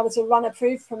like being able to run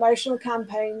approved promotional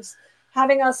campaigns,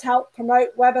 having us help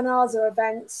promote webinars or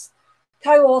events,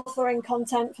 co-authoring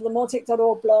content for the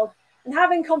Mautic.org blog, and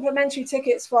having complimentary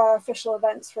tickets for our official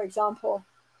events, for example.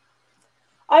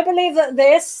 I believe that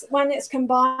this, when it's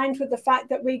combined with the fact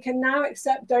that we can now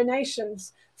accept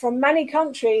donations from many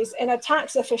countries in a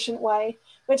tax efficient way,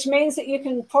 which means that you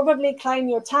can probably claim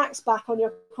your tax back on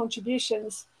your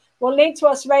contributions, will lead to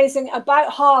us raising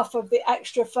about half of the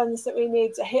extra funds that we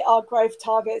need to hit our growth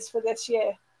targets for this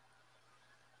year.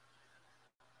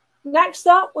 Next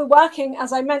up, we're working,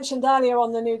 as I mentioned earlier,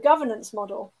 on the new governance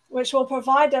model, which will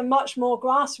provide a much more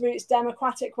grassroots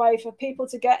democratic way for people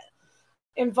to get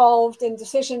involved in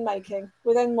decision making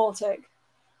within Mautic.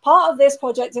 Part of this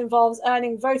project involves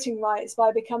earning voting rights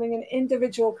by becoming an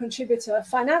individual contributor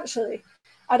financially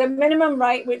at a minimum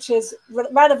rate which is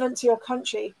relevant to your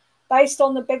country, based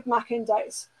on the Big Mac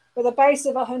index, with a base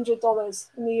of $100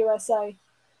 in the USA.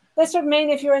 This would mean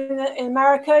if you're in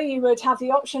America, you would have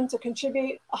the option to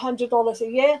contribute $100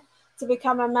 a year to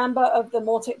become a member of the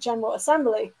Mautic General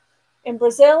Assembly. In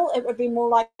Brazil, it would be more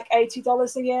like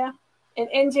 $80 a year. In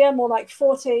India, more like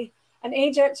 40, and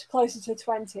Egypt, closer to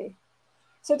 20.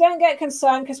 So don't get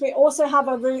concerned, because we also have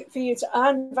a route for you to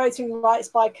earn voting rights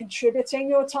by contributing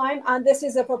your time. And this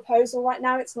is a proposal right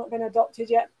now. It's not been adopted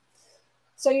yet.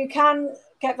 So you can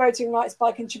get voting rights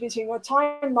by contributing your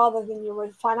time rather than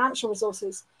your financial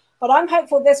resources. But I'm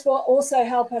hopeful this will also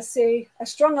help us see a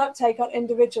strong uptake on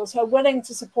individuals who are willing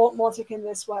to support Mautic in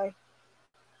this way,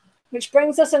 which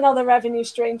brings us another revenue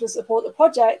stream to support the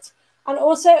project, and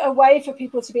also a way for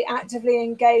people to be actively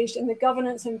engaged in the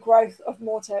governance and growth of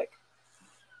Mautic.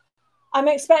 I'm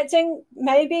expecting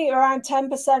maybe around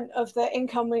 10% of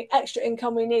the extra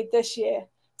income we need this year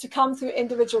to come through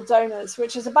individual donors,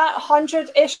 which is about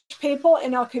 100-ish people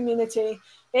in our community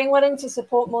being willing to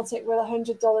support Mautic with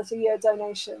 $100 a year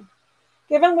donation.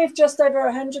 Given we've just over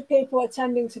 100 people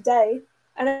attending today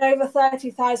and over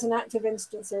 30,000 active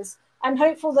instances, I'm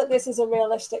hopeful that this is a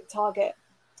realistic target.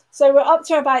 So we're up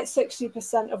to about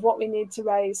 60% of what we need to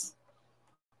raise.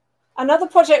 Another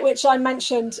project which I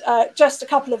mentioned just a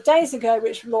couple of days ago,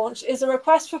 which launched, is a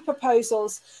request for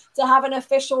proposals to have an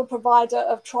official provider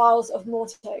of trials of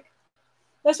Mautic.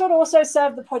 This would also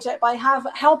serve the project by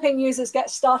helping users get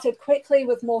started quickly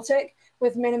with Mautic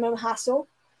with minimum hassle,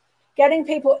 getting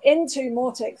people into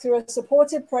Mautic through a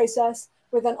supported process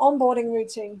with an onboarding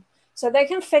routine, so they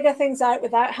can figure things out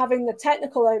without having the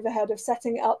technical overhead of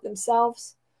setting it up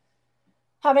themselves.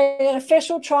 Having an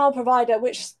official trial provider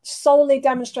which solely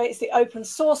demonstrates the open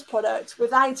source product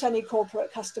without any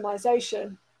corporate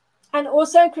customization, and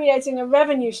also creating a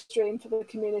revenue stream for the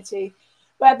community,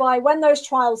 whereby when those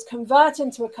trials convert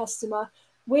into a customer,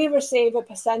 we receive a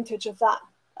percentage of that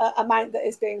amount that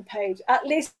is being paid, at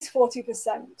least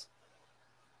 40%.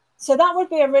 So that would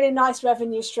be a really nice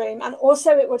revenue stream, and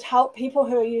also it would help people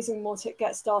who are using Mautic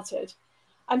get started.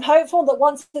 I'm hopeful that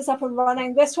once it's up and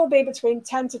running, this will be between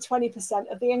 10 to 20%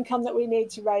 of the income that we need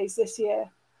to raise this year.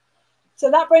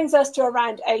 So that brings us to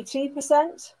around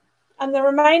 80%. And the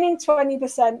remaining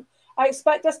 20%, I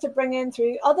expect us to bring in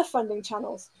through other funding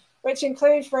channels, which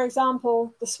include, for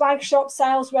example, the swag shop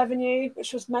sales revenue,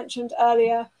 which was mentioned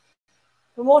earlier,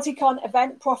 the Mauticon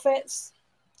event profits,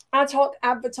 ad hoc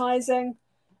advertising,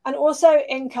 and also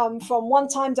income from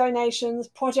one-time donations,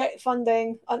 project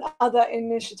funding, and other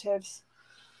initiatives.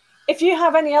 If you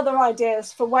have any other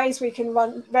ideas for ways we can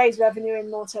raise revenue in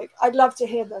Mautic, I'd love to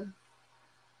hear them.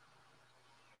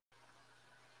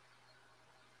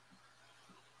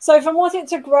 So for Mautic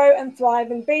to grow and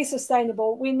thrive and be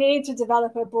sustainable, we need to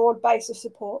develop a broad base of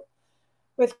support,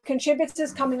 with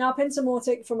contributors coming up into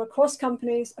Mautic from across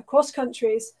companies, across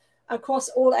countries, across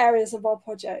all areas of our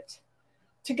project.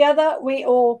 Together, we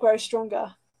all grow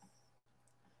stronger.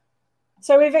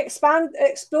 So we've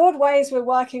explored ways we're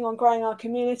working on growing our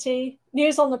community,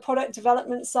 news on the product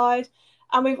development side,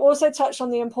 and we've also touched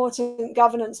on the important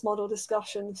governance model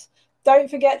discussions. Don't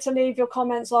forget to leave your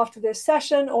comments after this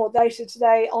session or later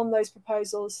today on those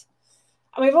proposals.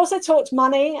 And we've also talked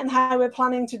money and how we're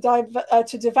planning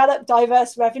to develop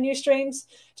diverse revenue streams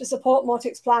to support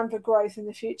Mautic's plan for growth in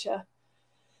the future.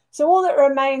 So all that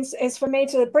remains is for me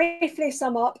to briefly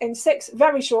sum up in 6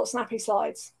 very short, snappy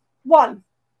slides. 1,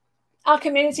 our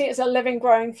community is a living,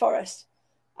 growing forest.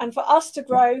 And for us to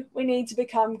grow, we need to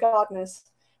become gardeners.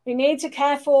 We need to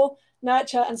care for,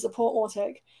 nurture, and support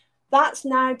Mautic. That's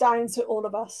now down to all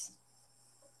of us.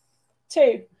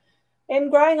 2, in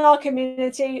growing our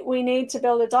community, we need to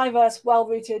build a diverse,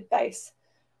 well-rooted base.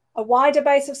 A wider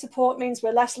base of support means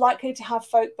we're less likely to have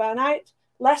folk burn out,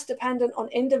 less dependent on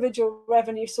individual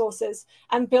revenue sources,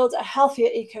 and build a healthier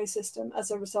ecosystem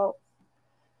as a result.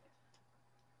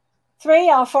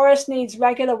 3, our forest needs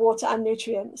regular water and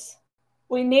nutrients.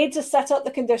 We need to set up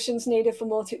the conditions needed for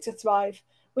Mautic to thrive.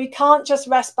 We can't just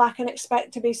rest back and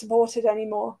expect to be supported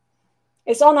anymore.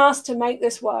 It's on us to make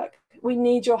this work, We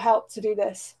need your help to do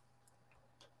this.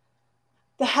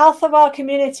 The health of our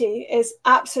community is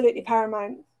absolutely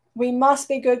paramount. We must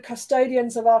be good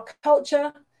custodians of our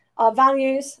culture, our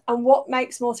values, and what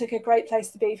makes Mautic a great place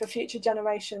to be for future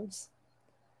generations.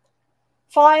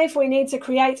 5, we need to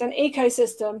create an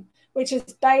ecosystem which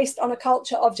is based on a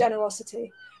culture of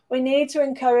generosity. We need to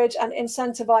encourage and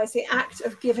incentivize the act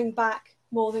of giving back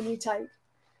more than you take.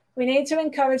 We need to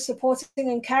encourage supporting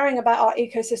and caring about our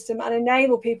ecosystem and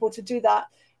enable people to do that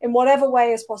in whatever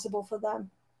way is possible for them.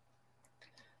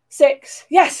 6,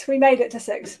 yes, we made it to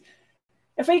 6.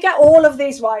 If we get all of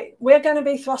these right, we're going to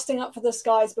be thrusting up for the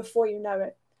skies before you know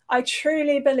it. I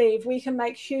truly believe we can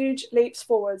make huge leaps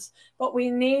forwards, but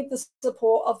we need the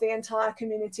support of the entire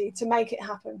community to make it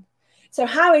happen. So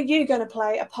how are you going to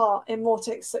play a part in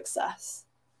Mautic's success?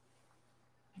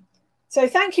 So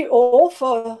thank you all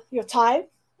for your time.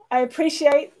 I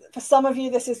appreciate for some of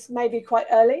you this is maybe quite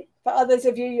early. For others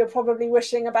of you, you're probably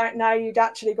wishing about now you'd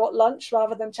actually got lunch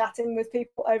rather than chatting with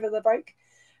people over the break.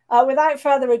 Without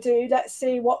further ado, let's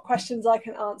see what questions I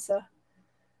can answer.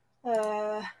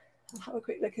 I'll have a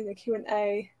quick look in the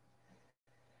Q&A.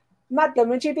 Madeline,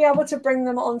 would you be able to bring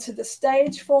them onto the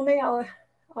stage for me? I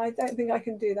don't think I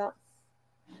can do that.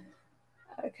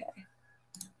 Okay.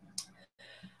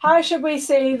 How should we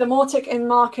see the Mautic in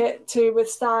market to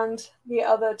withstand the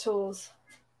other tools?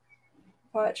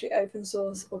 Proprietary, open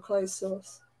source, or closed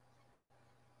source?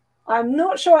 I'm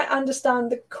not sure I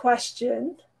understand the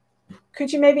question.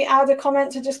 Could you maybe add a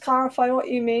comment to just clarify what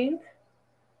you mean?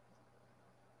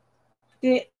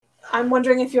 I'm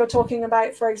wondering if you're talking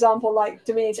about, for example, like,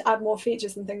 do we need to add more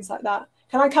features and things like that?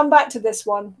 Can I come back to this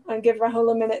one and give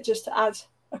Rahul a minute just to add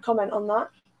a comment on that?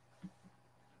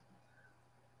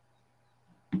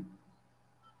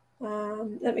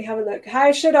 Let me have a look.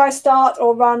 How should I start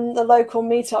or run the local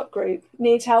meetup group?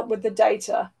 Need help with the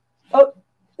data. Oh,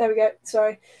 there we go.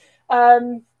 Sorry.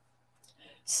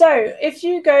 So if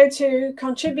you go to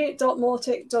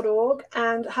contribute.mautic.org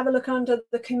and have a look under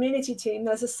the community team,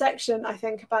 there's a section, I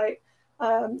think, about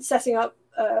setting up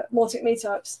Mautic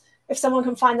meetups. If someone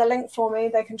can find the link for me,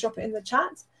 they can drop it in the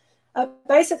chat.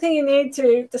 Basically, you need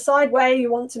to decide where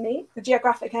you want to meet, the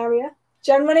geographic area.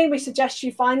 Generally, we suggest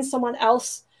you find someone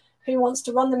else who wants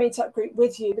to run the meetup group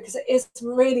with you, because it is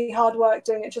really hard work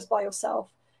doing it just by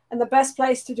yourself. And the best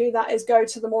place to do that is go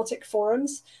to the Mautic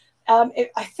forums.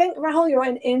 I think, Rahul, you're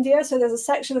in India, so there's a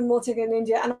section of Mautic in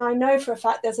India, and I know for a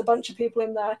fact there's a bunch of people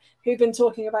in there who've been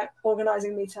talking about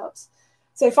organizing meetups.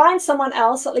 So find someone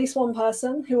else, at least one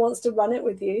person, who wants to run it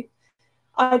with you.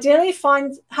 Ideally,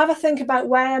 have a think about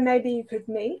where maybe you could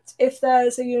meet. If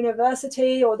there's a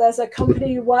university or there's a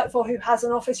company you work for who has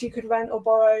an office you could rent or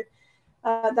borrow,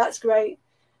 that's great.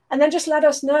 And then just let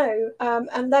us know,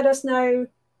 and let us know.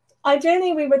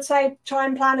 Ideally, we would say try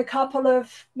and plan a couple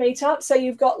of meetups. So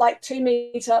you've got like 2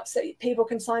 meetups that people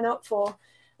can sign up for.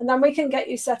 And then we can get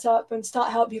you set up and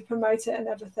start help you promote it and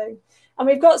everything. And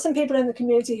we've got some people in the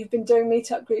community who've been doing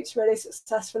meetup groups really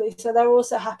successfully. So they're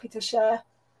also happy to share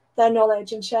their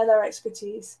knowledge and share their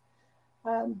expertise.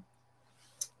 So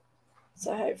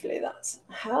hopefully that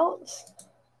helps.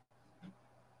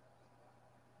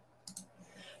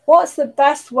 What's the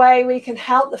best way we can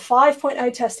help the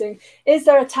 5.0 testing? Is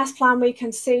there a test plan we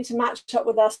can see to match up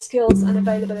with our skills and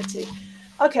availability?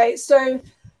 Okay, so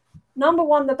number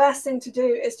one, the best thing to do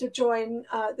is to join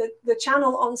the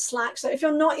channel on Slack. So if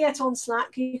you're not yet on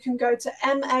Slack, you can go to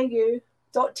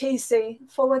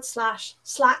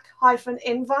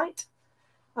mau.tc/Slack-invite.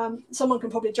 Someone can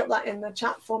probably drop that in the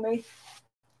chat for me.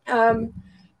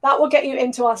 That will get you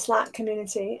into our Slack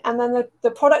community. And then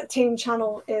the product team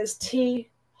channel is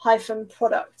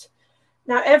T-product.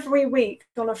 Now, every week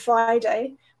on a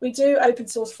Friday, we do open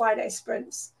source Friday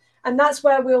sprints. And that's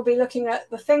where we'll be looking at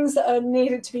the things that are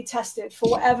needed to be tested for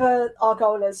whatever our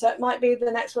goal is. So it might be the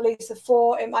next release of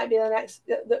 4. It might be the next,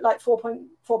 like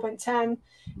 4.10.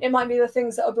 It might be the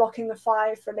things that are blocking the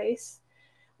 5 release.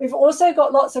 We've also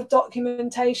got lots of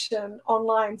documentation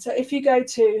online. So if you go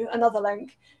to another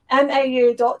link,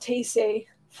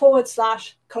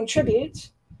 mau.tc/contribute,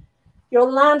 you'll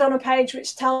land on a page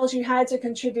which tells you how to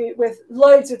contribute with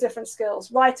loads of different skills,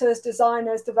 writers,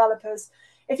 designers, developers.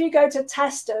 If you go to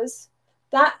testers,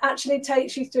 that actually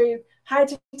takes you through how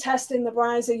to test in the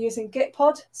browser using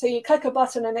Gitpod. So you click a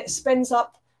button and it spins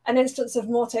up an instance of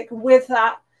Mautic with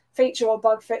that feature or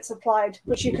bug fix applied,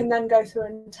 which you can then go through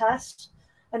and test.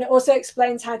 And it also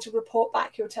explains how to report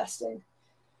back your testing.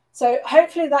 So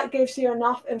hopefully that gives you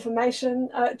enough information,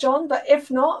 John. But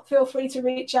if not, feel free to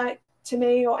reach out to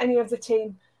me or any of the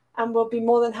team, and we'll be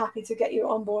more than happy to get you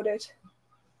onboarded.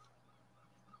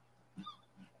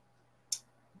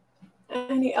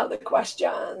 Any other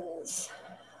questions?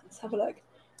 Let's have a look.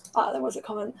 Ah, there was a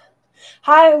comment.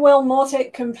 How will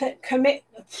Mautic commit?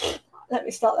 Let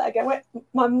me start that again. Wait,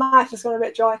 my mouth has gone a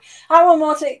bit dry. How will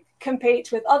Mautic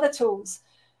compete with other tools?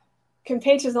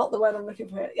 Compete is not the word I'm looking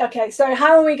for. Okay, so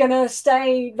how are we going to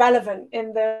stay relevant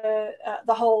in the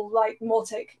whole like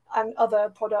Mautic and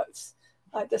other products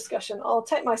discussion? I'll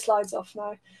take my slides off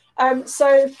now.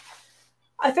 So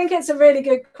I think it's a really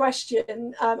good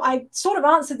question. I sort of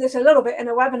answered this a little bit in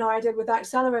a webinar I did with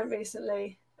Accelerant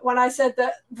recently, when I said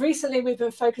that recently we've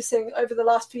been focusing over the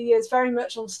last few years very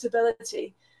much on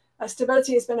stability.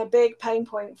 Stability has been a big pain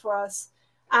point for us.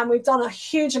 And we've done a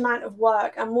huge amount of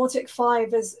work, and Mautic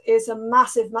 5 is a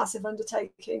massive, massive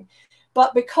undertaking.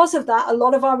 But because of that, a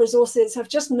lot of our resources have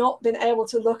just not been able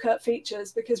to look at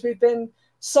features because we've been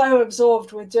so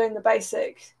absorbed with doing the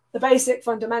basic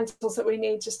fundamentals that we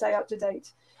need to stay up to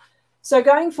date. So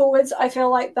going forwards, I feel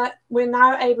like that we're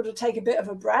now able to take a bit of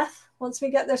a breath once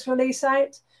we get this release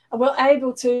out, and we're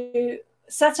able to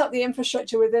set up the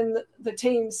infrastructure within the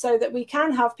teams so that we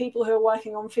can have people who are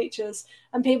working on features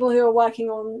and people who are working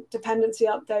on dependency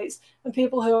updates and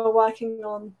people who are working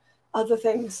on other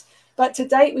things. But to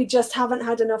date, we just haven't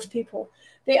had enough people.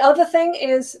 The other thing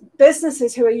is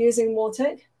businesses who are using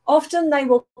Mautic, often they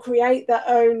will create their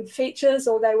own features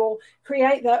or they will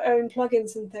create their own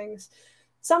plugins and things.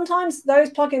 Sometimes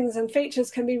those plugins and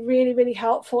features can be really, really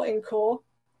helpful in core.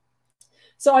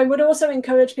 So I would also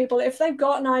encourage people, if they've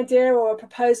got an idea or a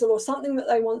proposal or something that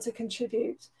they want to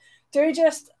contribute, do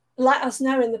just let us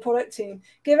know in the product team.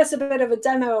 Give us a bit of a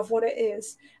demo of what it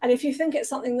is. And if you think it's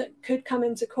something that could come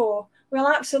into core, we'll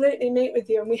absolutely meet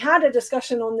with you. And we had a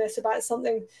discussion on this about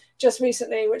something just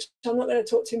recently, which I'm not going to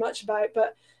talk too much about,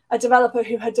 but a developer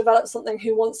who had developed something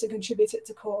who wants to contribute it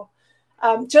to core.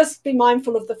 Just be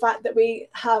mindful of the fact that we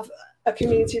have a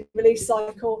community release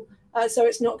cycle, so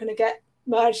it's not going to get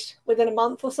merged within a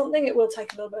month or something. It will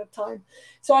take a little bit of time.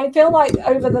 So I feel like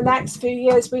over the next few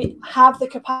years, we have the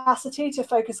capacity to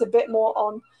focus a bit more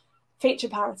on feature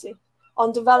parity,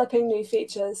 on developing new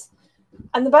features.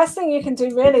 And the best thing you can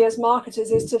do really as marketers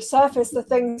is to surface the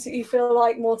things that you feel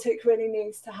like Mautic really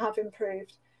needs to have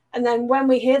improved. And then when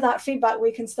we hear that feedback,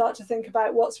 we can start to think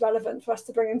about what's relevant for us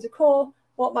to bring into core,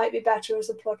 what might be better as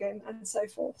a plugin, and so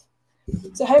forth.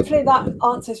 So hopefully that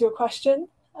answers your question.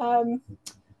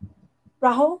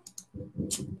 Rahul?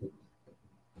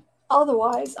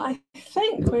 Otherwise, I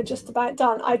think we're just about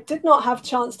done. I did not have a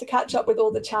chance to catch up with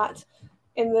all the chat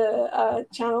in the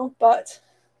channel, but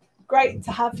great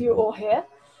to have you all here.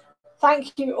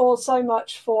 Thank you all so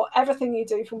much for everything you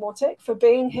do for Mautic, for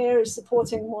being here and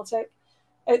supporting Mautic.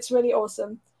 It's really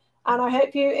awesome. And I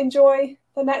hope you enjoy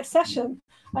the next session.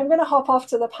 I'm going to hop off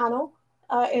to the panel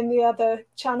in the other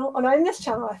channel. Oh, no, in this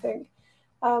channel, I think.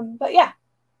 But yeah,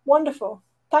 wonderful.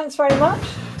 Thanks very much.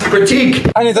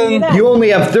 Pratik, you only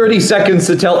have 30 seconds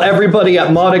to tell everybody at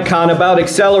MaudicCon about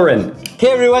Accelerant.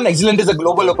 Hey everyone, Accelerant is a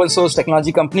global open source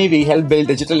technology company. We help build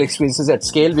digital experiences at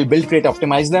scale. We build, create,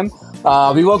 optimize them.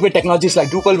 We work with technologies like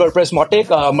Drupal, WordPress, Mautic,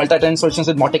 multi-tenant solutions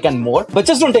with Mautic and more. But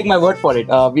just don't take my word for it.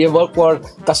 We have worked for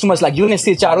customers like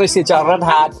UNSCHR, OSCHR, Red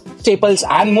Hat, Staples,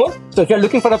 and more. So if you're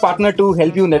looking for a partner to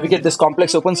help you navigate this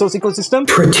complex open source ecosystem,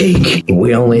 Pratik,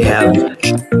 we only have